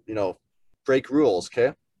 I would break rules,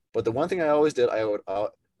 okay? But the one thing I always did, I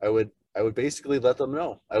would basically let them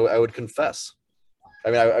know. I would confess.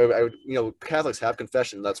 I mean, I would, Catholics have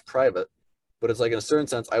confession, that's private, but it's like in a certain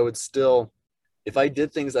sense, I would still, if I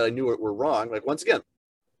did things that I knew were wrong, like once again,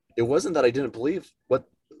 it wasn't that I didn't believe what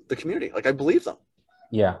the community, like I believed them,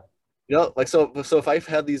 Yeah. like so if I've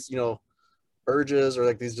had these, urges or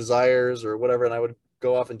like these desires or whatever, and I would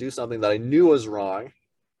go off and do something that I knew was wrong,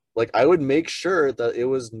 like I would make sure that it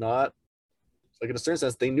was not, like in a certain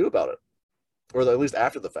sense, they knew about it, or at least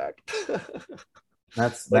after the fact.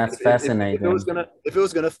 That's Like that's if it was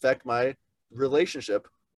fascinating. gonna affect my relationship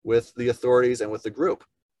with the authorities and with the group.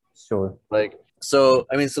 Sure. Like, so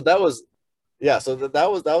I mean, so that was, yeah, so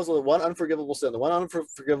that was the one unforgivable sin. The one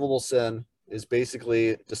unforgivable sin is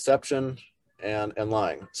basically deception and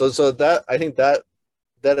lying. So that, I think that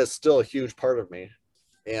is still a huge part of me,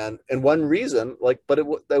 and one reason, like, but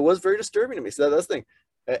that was very disturbing to me. So that's the thing.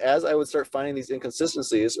 As I would start finding these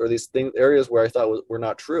inconsistencies or these areas where I thought were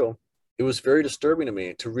not true, it was very disturbing to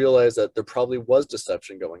me to realize that there probably was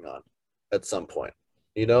deception going on at some point,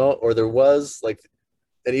 or there was like,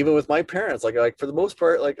 and even with my parents, like for the most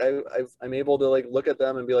part, like I'm able to like look at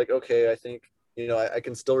them and be like, okay, I think, I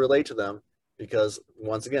can still relate to them, because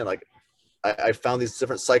once again, like I found these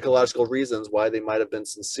different psychological reasons why they might have been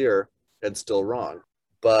sincere and still wrong.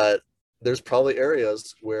 But there's probably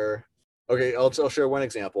areas where, okay, I'll share one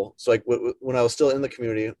example. So like when I was still in the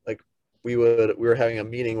community, like we were having a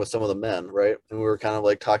meeting with some of the men, right? And we were kind of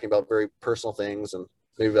like talking about very personal things and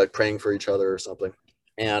maybe like praying for each other or something.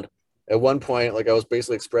 And at one point, like I was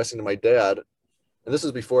basically expressing to my dad, and this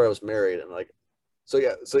is before I was married, and like, so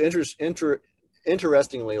yeah, so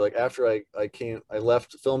interestingly, like after I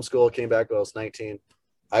left film school, came back when I was 19.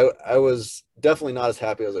 I was definitely not as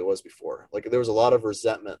happy as I was before. Like there was a lot of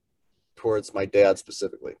resentment towards my dad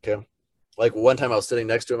specifically. Okay, like one time I was sitting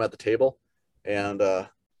next to him at the table, and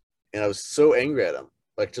and I was so angry at him,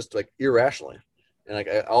 like just like irrationally, and like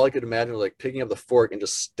all I could imagine was like picking up the fork and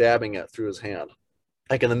just stabbing it through his hand,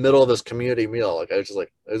 like in the middle of this community meal. Like I was just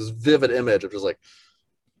like this vivid image of just like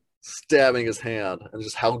stabbing his hand and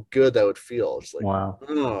just how good that would feel. Just like, Wow.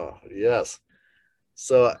 oh yes.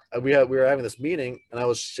 So we were having this meeting, and I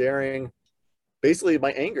was sharing basically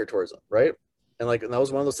my anger towards him, right? And that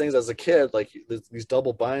was one of those things as a kid, like these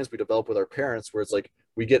double binds we develop with our parents, where it's like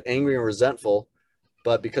we get angry and resentful,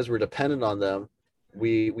 but because we're dependent on them,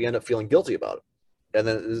 we end up feeling guilty about it. And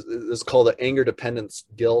then it's called the anger dependence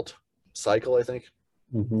guilt cycle, I think,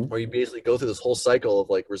 Mm-hmm. where you basically go through this whole cycle of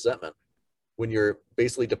like resentment when you're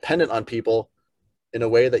basically dependent on people in a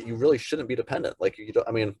way that you really shouldn't be dependent. Like you don't,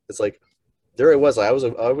 I mean, it's like there I was. I was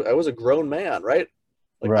a grown man, right?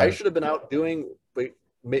 Like I Right. should have been out doing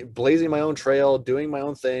blazing my own trail, doing my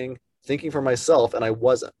own thing, thinking for myself, and I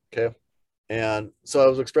wasn't. Okay. And so I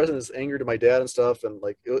was expressing this anger to my dad and stuff, and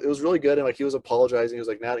like it was really good. And like he was apologizing. He was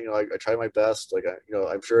like, "Nat, I tried my best. Like,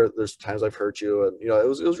 I'm sure there's times I've hurt you, and it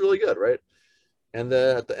was really good, right?" And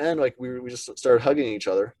then at the end, like we just started hugging each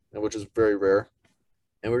other, which is very rare.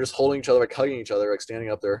 And we were just holding each other, like hugging each other, like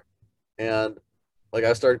standing up there. And like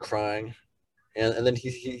I started crying, and then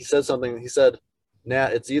he said something. He said,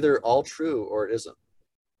 "Nat, it's either all true or it isn't."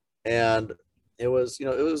 And it was it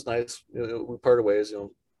was nice. We parted ways,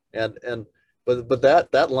 and but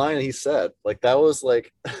that line he said, like that was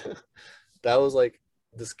like that was like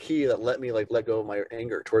this key that let me like let go of my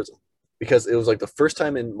anger towards him, because it was like the first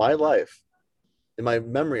time in my life, in my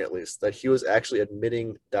memory at least, that he was actually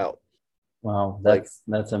admitting doubt. Wow. Like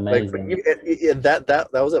That's like amazing. that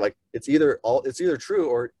was it. Like it's either true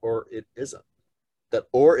or it isn't. That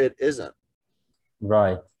or it isn't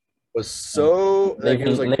Right. was And so like he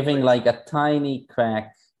was living like like a tiny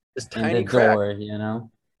crack this in the tiny crack. door, you know?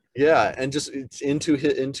 Yeah, and just it's into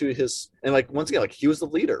his, and like once again, like he was the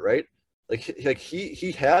leader, right? Like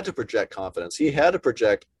he had to project confidence. He had to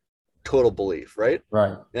project total belief, right?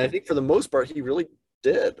 Right. And I think for the most part, he really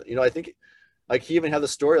did. I think like he even had the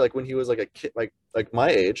story like when he was like a kid, like my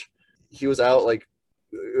age, he was out like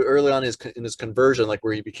early on in his conversion, like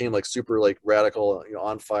where he became like super like radical,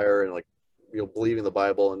 on fire and like believing the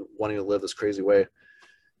Bible and wanting to live this crazy way.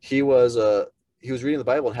 He was he was reading the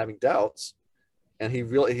Bible and having doubts, and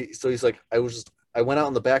so he's like, I went out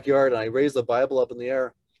in the backyard and I raised the Bible up in the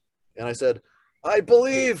air and I said, I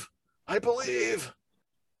believe.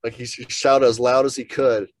 Like he shouted as loud as he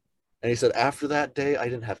could. And he said, after that day, I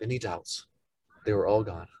didn't have any doubts. They were all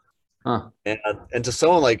gone. Huh. And to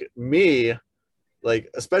someone like me, like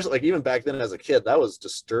especially like even back then as a kid, that was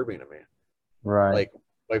disturbing to me. Right. Like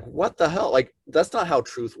like what the hell? Like that's not how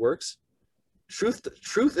truth works.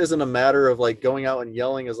 Truth isn't a matter of like going out and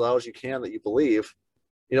yelling as loud as you can that you believe.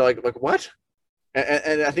 Like what?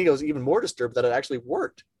 And I think I was even more disturbed that it actually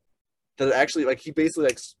worked. That it actually like he basically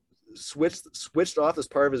like switched off this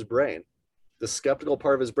part of his brain, the skeptical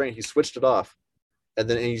part of his brain. He switched it off, and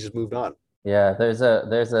then he just moved on. Yeah, there's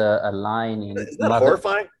a line in Isn't that Mother.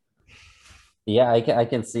 horrifying? Yeah, I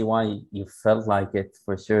can see why you felt like it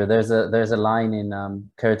for sure. There's a line in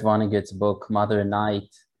Kurt Vonnegut's book Mother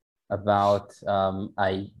Night about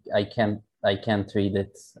I can't read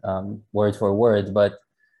it word for word, but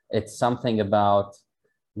it's something about,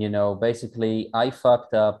 basically I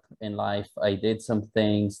fucked up in life. I did some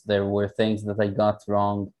things. There were things that I got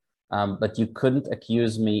wrong, but you couldn't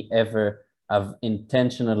accuse me ever of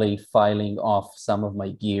intentionally filing off some of my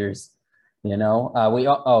gears.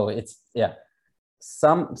 It's yeah,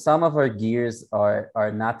 some of our gears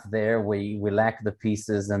are not there. We lack the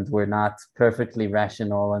pieces, and we're not perfectly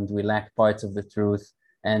rational, and we lack parts of the truth.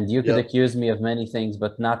 And you could Yep. accuse me of many things,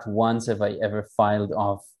 but not once have I ever filed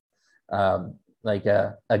off like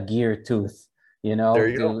a gear tooth, There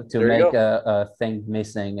you go. to There you make go. a thing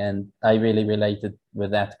missing. And I really related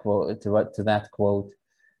with that quote to that quote.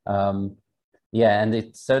 Um, yeah, and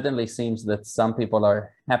it certainly seems that some people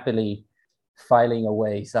are happily filing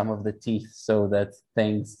away some of the teeth so that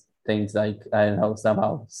things like, I don't know,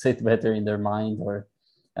 somehow sit better in their mind, or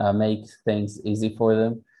make things easy for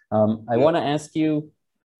them. I Yep. want to ask you,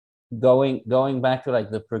 going back to like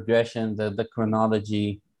the progression, the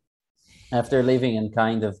chronology, after living and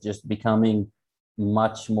kind of just becoming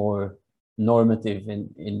much more normative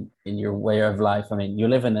in your way of life. I mean, you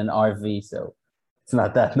live in an RV, so it's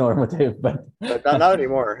not that normative, but But not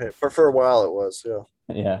anymore. For a while it was, yeah.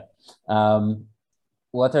 yeah. Um,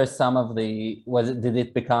 what are some of the, did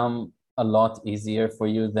it become a lot easier for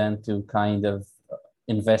you then to kind of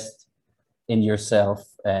invest in yourself?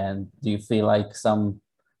 And do you feel like some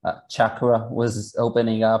chakra was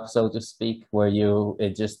opening up, so to speak, where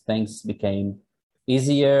it just things became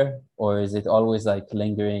easier, or is it always like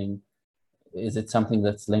lingering? Is it something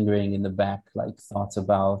that's lingering in the back, like thoughts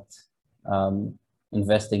about um,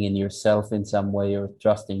 investing in yourself in some way, or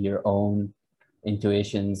trusting your own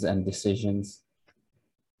intuitions and decisions?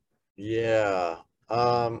 Yeah.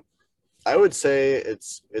 I would say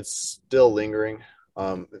it's still lingering.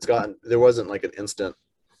 There wasn't like an instant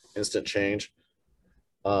change.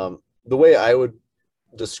 The way I would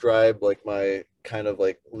describe like my kind of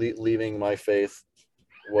like leaving my faith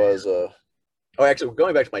was oh, actually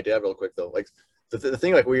going back to my dad real quick though, like the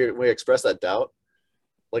thing, like we expressed that doubt,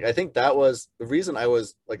 like I think that was the reason I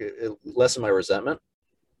was like it lessened my resentment,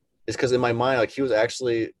 is because in my mind, like he was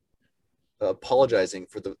actually apologizing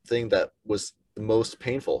for the thing that was the most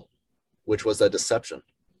painful, which was that deception.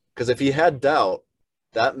 Because if he had doubt,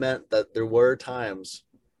 that meant that there were times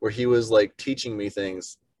where he was like teaching me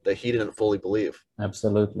things that he didn't fully believe.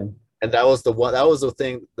 Absolutely. And that was the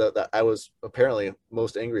thing that I was apparently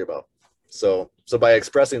most angry about. So by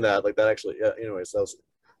expressing that, like that actually, yeah, anyways,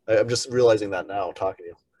 I'm just realizing that now talking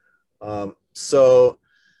to you.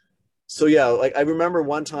 So yeah, like I remember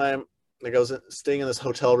one time, like I was staying in this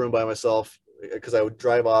hotel room by myself because I would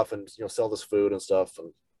drive off and sell this food and stuff,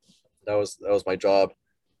 and that was my job.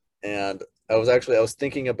 And I was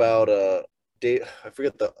thinking about date. I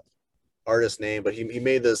forget the artist name, but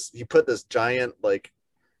he put this giant like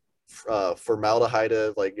formaldehyde,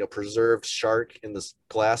 like preserved shark in this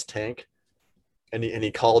glass tank, and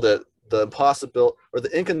he called it the impossible or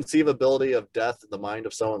the inconceivability of death in the mind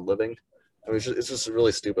of someone living. I mean, it's just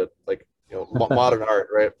really stupid, like modern art,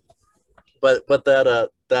 right? But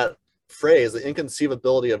that phrase, the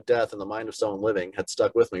inconceivability of death in the mind of someone living, had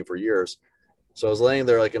stuck with me for years. So I was laying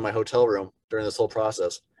there like in my hotel room during this whole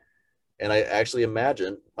process, and I actually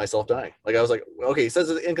imagined myself dying. Like I was like, okay, he says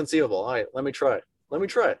it's inconceivable. All right, let me try.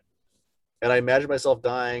 And I imagined myself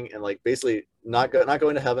dying and like basically not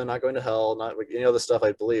going to heaven, not going to hell, not like any other stuff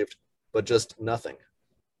I believed, but just nothing.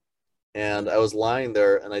 And I was lying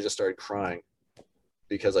there and I just started crying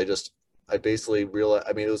because I basically realized.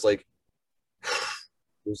 I mean, it was like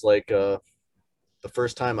the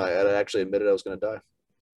first time I had actually admitted I was going to die,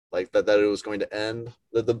 like that it was going to end.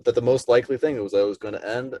 That the most likely thing was that it was going to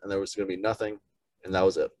end and there was going to be nothing, and that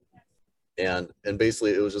was it. And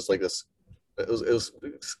basically it was just like this. It was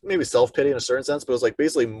maybe self pity in a certain sense, but it was like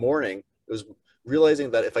basically mourning. It was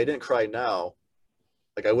realizing that if I didn't cry now,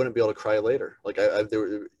 like I wouldn't be able to cry later. Like I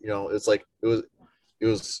there, it's like it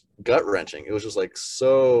was gut wrenching. It was just like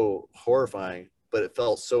so horrifying, but it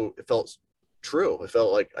felt true. It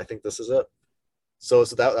felt like I think this is it. So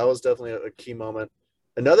that was definitely a key moment.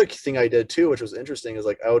 Another thing I did too, which was interesting, is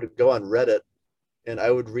like I would go on Reddit and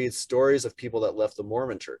I would read stories of people that left the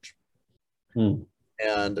Mormon church. Hmm.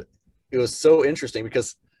 And it was so interesting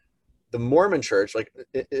because the Mormon church, like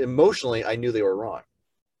emotionally, I knew they were wrong.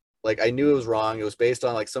 Like I knew it was wrong. It was based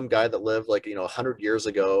on like some guy that lived like 100 years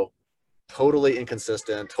ago, totally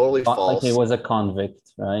inconsistent, totally Like he false. was a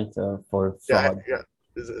convict, right? For Yeah, fraud.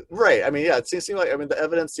 yeah, right. I mean, yeah, it seemed like, I mean, the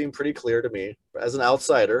evidence seemed pretty clear to me as an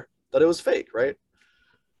outsider that it was fake, right?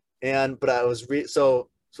 And but I was so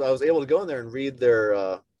I was able to go in there and read their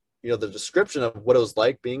the description of what it was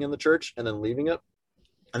like being in the church and then leaving it.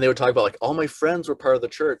 And they would talk about like all my friends were part of the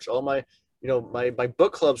church, all my my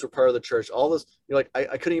book clubs were part of the church, all this, like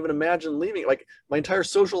I couldn't even imagine leaving. Like my entire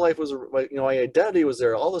social life was like, my identity was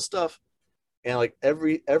there, all this stuff. And like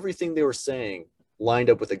everything they were saying lined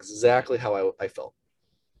up with exactly how I felt.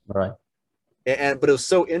 Right. But it was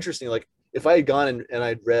so interesting. Like if I had gone and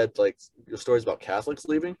I'd read like stories about Catholics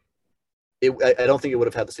leaving, I don't think it would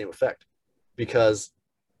have had the same effect, because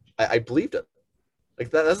I believed it. Like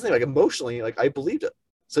that's the thing. Like emotionally, like I believed it.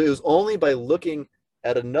 So it was only by looking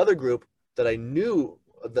at another group that I knew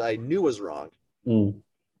was wrong, Mm.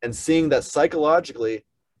 and seeing that psychologically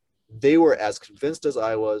they were as convinced as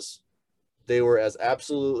I was. They were as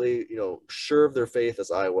absolutely sure of their faith as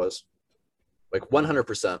I was, like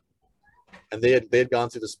 100%. And they had gone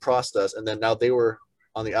through this process, and then now they were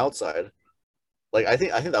on the outside. Like I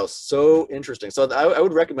think that was so interesting. So I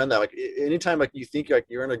would recommend that. Like anytime like you think like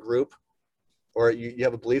you're in a group, or you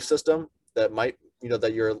have a belief system that might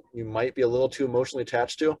that you might be a little too emotionally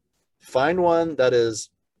attached to, find one that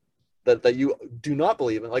you do not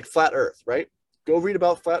believe in, like flat earth, right? Go read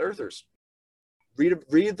about flat earthers.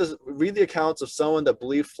 read the accounts of someone that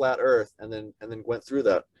believed flat Earth and then went through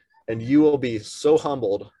that, and you will be so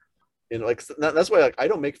humbled. And like that's why like I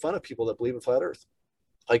don't make fun of people that believe in flat Earth.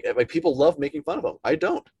 Like people love making fun of them. I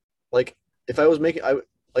don't. Like if I was making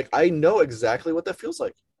I know exactly what that feels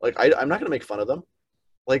like. Like I'm not gonna make fun of them.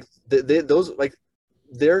 Like those like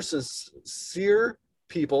they're sincere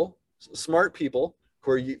people, smart people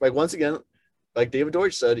who are like once again, like David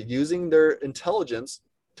Deutsch said, using their intelligence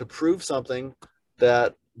to prove something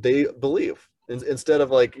that they believe instead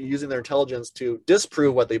of like using their intelligence to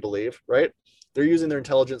disprove what they believe, right? They're using their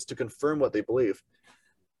intelligence to confirm what they believe.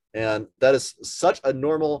 And that is such a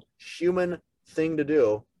normal human thing to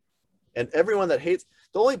do. And everyone that hates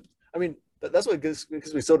that's what gets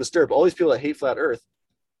me so disturbed. All these people that hate flat Earth,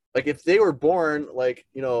 like if they were born like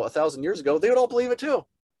 1,000 years ago, they would all believe it too.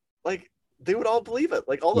 Like they would all believe it.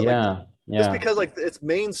 Like all the just because like it's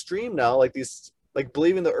mainstream now, like these like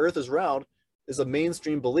believing the Earth is round is a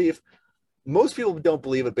mainstream belief. Most people don't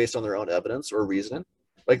believe it based on their own evidence or reasoning.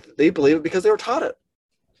 Like they believe it because they were taught it.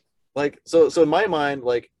 Like so in my mind,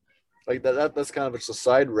 like that's kind of just a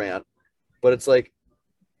side rant, but it's like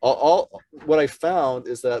all what I found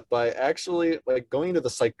is that by actually like going into the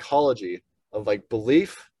psychology of like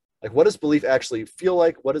belief, like what does belief actually feel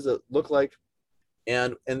like? What does it look like?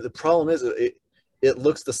 And the problem is it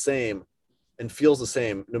looks the same and feels the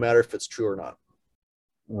same no matter if it's true or not.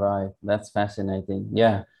 Right. That's fascinating.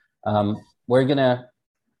 Yeah. We're gonna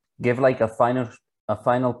give like a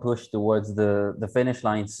final push towards the finish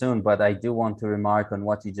line soon, but I do want to remark on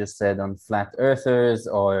what you just said on flat earthers,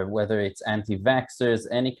 or whether it's anti-vaxxers,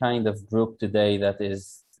 any kind of group today that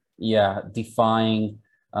is defying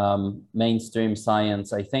mainstream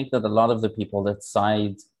science. I think that a lot of the people that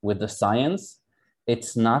side with the science,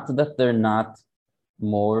 it's not that they're not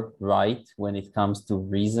more right when it comes to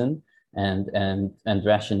reason and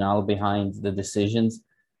rationale behind the decisions.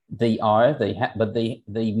 But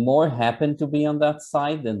they more happen to be on that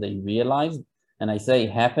side than they realized. And I say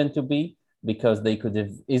happen to be because they could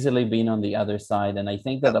have easily been on the other side. And I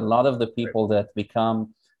think that a lot of the people that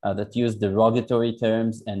become that use derogatory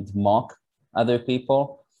terms and mock other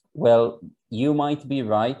people, well, you might be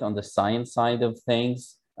right on the science side of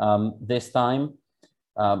things this time.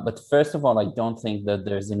 But first of all, I don't think that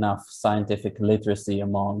there's enough scientific literacy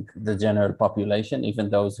among the general population, even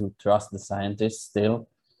those who trust the scientists still.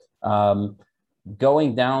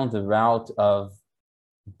 Going down the route of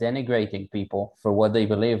denigrating people for what they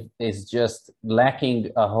believe is just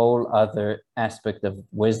lacking a whole other aspect of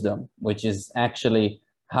wisdom, which is actually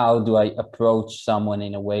how do I approach someone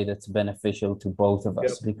in a way that's beneficial to both of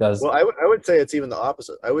us? Yep. Because Well, I would say it's even the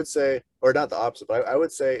opposite. I would say, or not the opposite, but I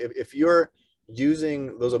would say if you're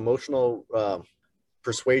using those emotional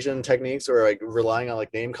persuasion techniques or like relying on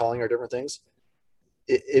like name calling or different things,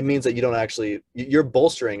 it means that you don't actually, you're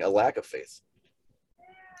bolstering a lack of faith.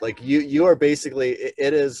 Like you are basically,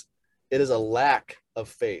 it is a lack of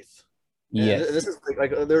faith. yes, And this is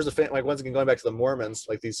like there's like once again going back to the Mormons,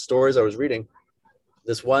 like these stories I was reading.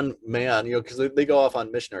 This one man, because they go off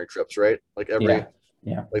on missionary trips, right? Like every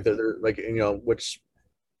like they're like which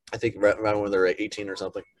I think around when they're 18 or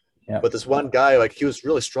something. Yeah. But this one guy, like he was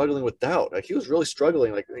really struggling with doubt. Like he was really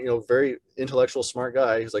struggling, like very intellectual, smart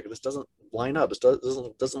guy. He's like, this doesn't line up. This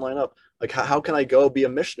doesn't line up. Like how can I go be a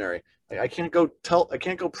missionary? Like I can't go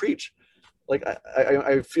preach. Like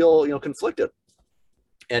I feel conflicted.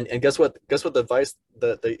 And guess what? Guess what the advice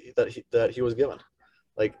that he was given?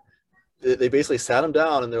 Like they basically sat him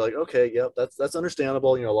down and they're like, okay, yep, that's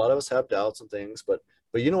understandable. A lot of us have doubts and things, but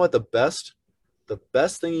you know what? The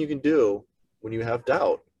best thing you can do when you have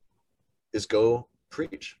doubt is go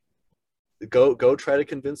preach. Go try to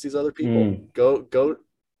convince these other people. Go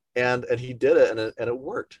and he did it and it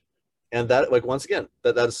worked. And that, like, once again,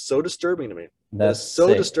 that is so disturbing to me. That is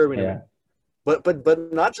so disturbing to me.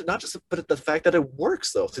 But not just but the fact that it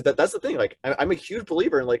works though. See, that's the thing. Like I'm a huge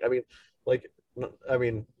believer in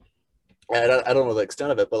I don't know the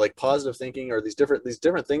extent of it, but like positive thinking or these different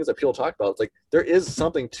things that people talk about. It's like there is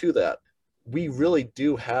something to that. We really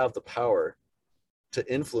do have the power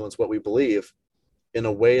to influence what we believe in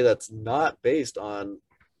a way that's not based on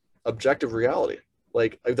objective reality.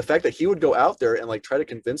 Like the fact that he would go out there and like try to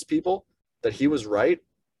convince people that he was right,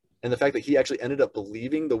 and the fact that he actually ended up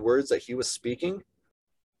believing the words that he was speaking,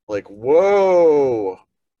 like, whoa.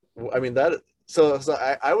 I mean, that, so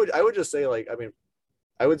I would just say, like, I mean,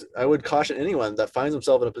 I would caution anyone that finds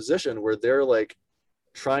himself in a position where they're like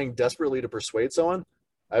trying desperately to persuade someone.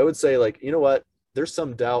 I would say, like, you know what? There's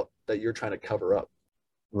some doubt that you're trying to cover up.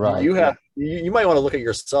 Right. You might want to look at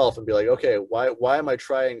yourself and be like, okay, why am I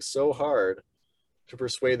trying so hard to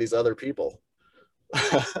persuade these other people?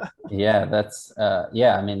 Yeah, that's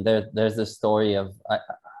yeah, I mean there's the story of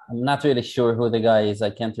I'm not really sure who the guy is. I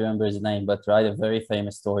can't remember his name, but right, a very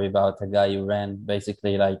famous story about a guy who ran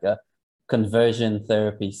basically like a conversion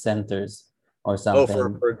therapy centers or Oh,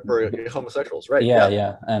 something. for homosexuals, right? Yeah, Yeah,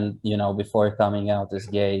 yeah, and you know, before coming out as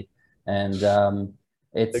gay, and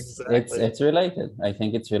exactly. it's related. I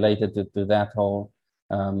think it's related to that whole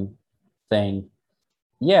um thing.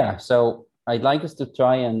 Yeah, so I'd like us to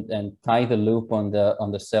try and tie the loop on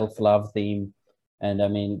the self-love theme. And I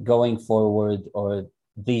mean, going forward or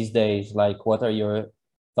these days, like what are your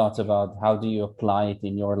thoughts about how do you apply it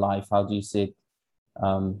in your life? How do you see it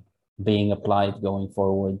being applied going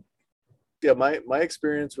forward? Yeah, my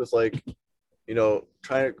experience with like,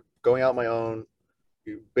 trying to going out my own,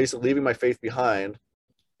 basically leaving my faith behind.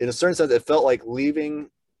 In a certain sense, it felt like leaving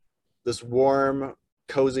this warm,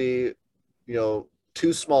 cozy, you know,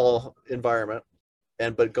 too small environment,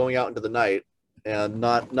 and but going out into the night and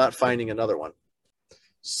not finding another one.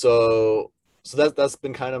 So that's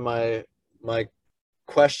been kind of my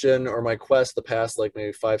question or my quest the past like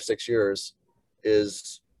maybe 5 6 years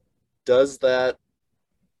is, does that,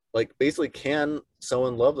 like, basically, can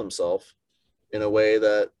someone love themselves in a way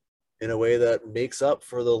that makes up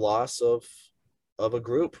for the loss of a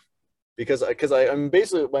group? Because I'm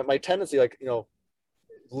basically my tendency, like,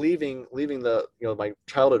 leaving the, my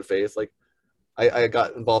childhood faith, like I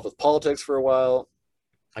got involved with politics for a while.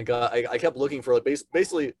 I kept looking for, like,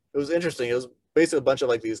 basically it was interesting. It was basically a bunch of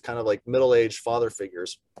like these kind of like middle-aged father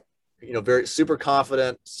figures, very super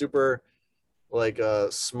confident, super like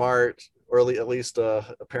smart, or at least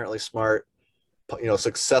apparently smart,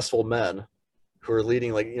 successful men who are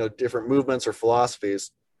leading, like, different movements or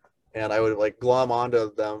philosophies. And I would like glom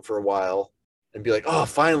onto them for a while and be like, oh,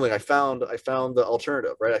 finally I found the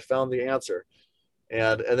alternative, right? I found the answer.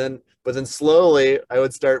 And then, but then slowly I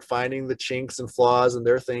would start finding the chinks and flaws in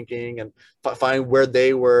their thinking, and find where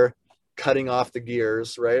they were cutting off the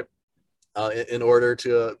gears, right? In order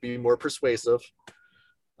to be more persuasive.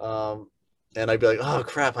 um, and I'd be like, oh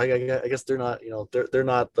crap, I guess they're not, they're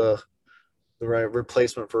not the right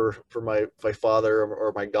replacement for my father,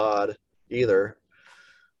 or my God either.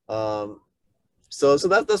 um, so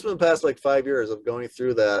that's been the past like 5 years of going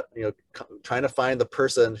through that, trying to find the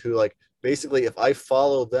person who, like, basically, if I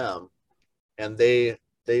follow them and they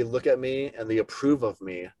look at me and they approve of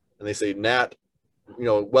me and they say, Nat,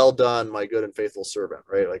 well done, my good and faithful servant,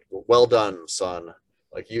 right? Like, well done, son.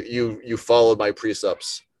 Like, you followed my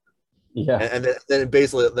precepts. Yeah, And then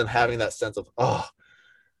basically then having that sense of, oh,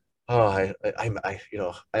 I'm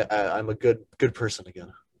a good person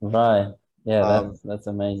again. right. Yeah, um that's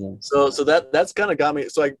amazing. so that's kind of got me,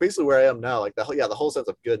 so like basically where I am now, like the whole sense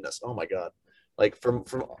of goodness, oh my god, like from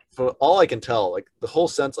all I can tell, like the whole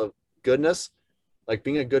sense of goodness, like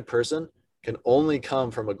being a good person, can only come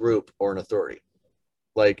from a group or an authority.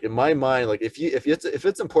 Like, in my mind, like, if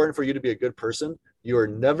it's important for you to be a good person, you are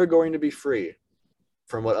never going to be free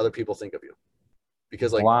from what other people think of you,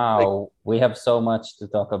 because like Wow, we have so much to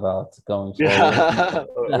talk about going forward. yeah,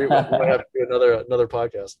 we might have to do another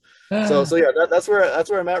podcast. So yeah, that's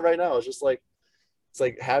where I'm at right now. It's just like, it's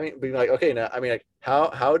like having being like, okay, now, I mean, like,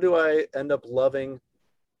 how do I end up loving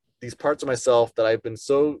these parts of myself that I've been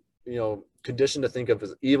so, conditioned to think of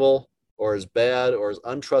as evil, or as bad, or as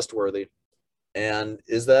untrustworthy? And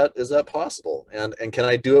is that possible? And can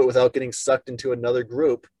I do it without getting sucked into another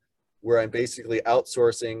group where I'm basically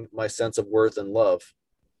outsourcing my sense of worth and love?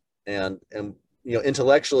 And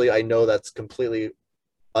intellectually, I know that's completely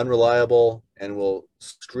unreliable and will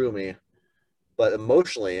screw me, but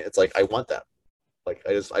emotionally, it's like, I want that. Like,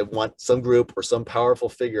 I want some group or some powerful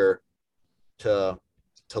figure to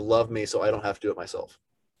love me, so I don't have to do it myself.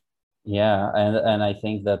 Yeah, and I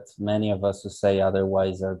think that many of us who say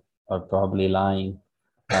otherwise are probably lying.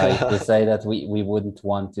 If we say that we wouldn't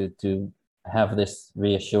want to have this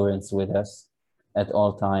reassurance with us at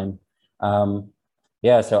all time. Um,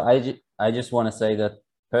 yeah, so I just want to say that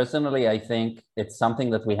personally, I think it's something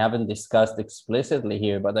that we haven't discussed explicitly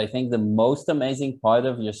here, but I think the most amazing part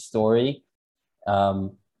of your story,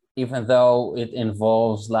 um, even though it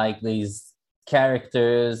involves like these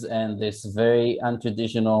characters and this very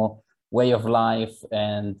untraditional way of life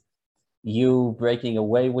and you breaking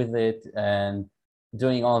away with it and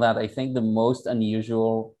doing all that. I think the most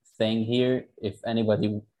unusual thing here, if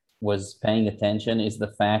anybody was paying attention, is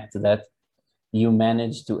the fact that you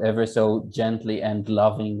managed to ever so gently and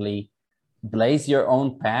lovingly blaze your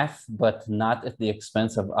own path, but not at the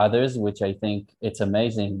expense of others, which I think it's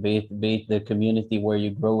amazing. Be it the community where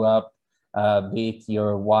you grew up, be it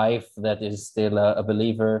your wife that is still a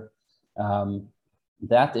believer. Um,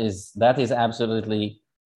 that is absolutely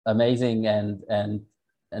amazing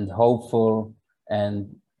and hopeful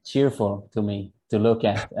and cheerful to me to look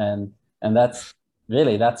at. And that's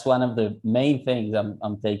one of the main things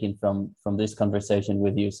I'm taking from this conversation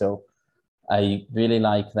with you. So I really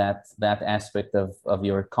like that aspect of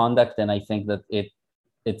your conduct, and I think that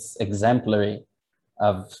it's exemplary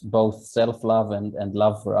of both self-love and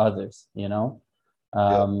love for others, you know.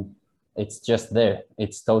 Yep. It's just there,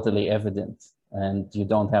 it's totally evident, and you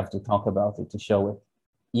don't have to talk about it to show it.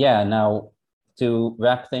 Yeah, now to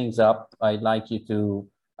wrap things up, I'd like you to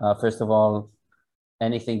first of all,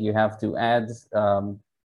 anything you have to add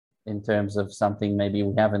in terms of something maybe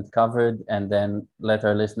we haven't covered, and then let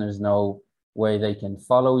our listeners know where they can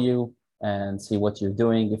follow you and see what you're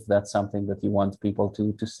doing, if that's something that you want people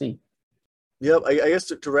to see. Yep. I guess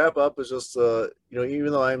to wrap up is just,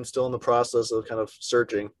 even though I'm still in the process of kind of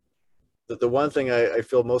searching, the one thing I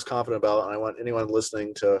feel most confident about, and I want anyone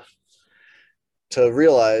listening to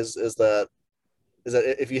realize, is that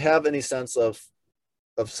if you have any sense of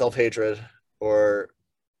self-hatred or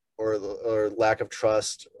or lack of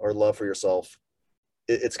trust or love for yourself,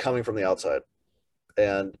 it's coming from the outside,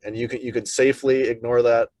 and you can safely ignore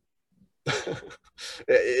that.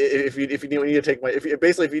 if you need to take my if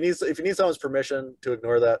you need someone's permission to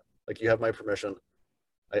ignore that, like, you have my permission.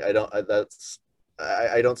 I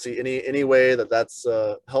don't see any way that's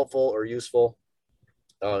helpful or useful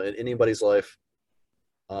in anybody's life.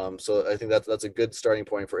 So I think that's a good starting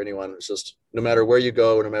point for anyone. It's just, no matter where you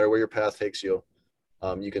go, no matter where your path takes you,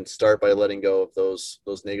 you can start by letting go of those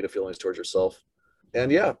negative feelings towards yourself.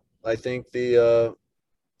 And yeah, I think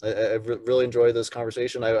I've really enjoyed this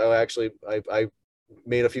conversation. I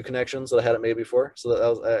made a few connections that I hadn't made before,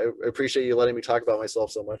 so I appreciate you letting me talk about myself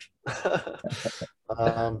so much.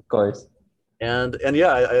 Of course. And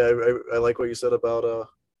yeah, I like what you said about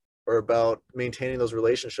about maintaining those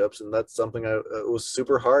relationships, and that's something it was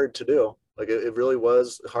super hard to do. Like, it really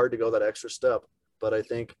was hard to go that extra step. But I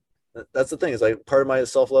think that's the thing, is, like, part of my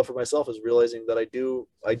self-love for myself is realizing that I do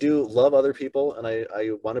love other people, and I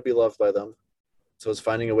want to be loved by them. So it's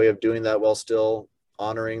finding a way of doing that while still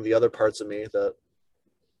honoring the other parts of me that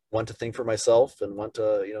want to think for myself and want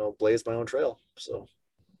to, blaze my own trail. So,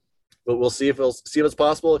 but we'll see if it's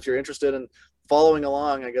possible. If you're interested in following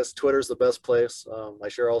along, I guess Twitter's the best place. I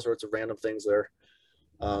share all sorts of random things there.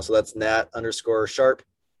 So that's Nat_Sharpe_,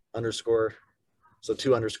 so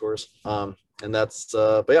 2 underscores. And that's,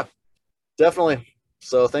 but yeah, definitely.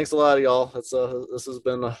 So thanks a lot, y'all. This has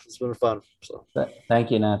been fun. So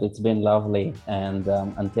Thank you, Nat. It's been lovely, and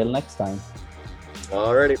until next time.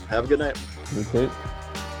 alrighty, have a good night. You too.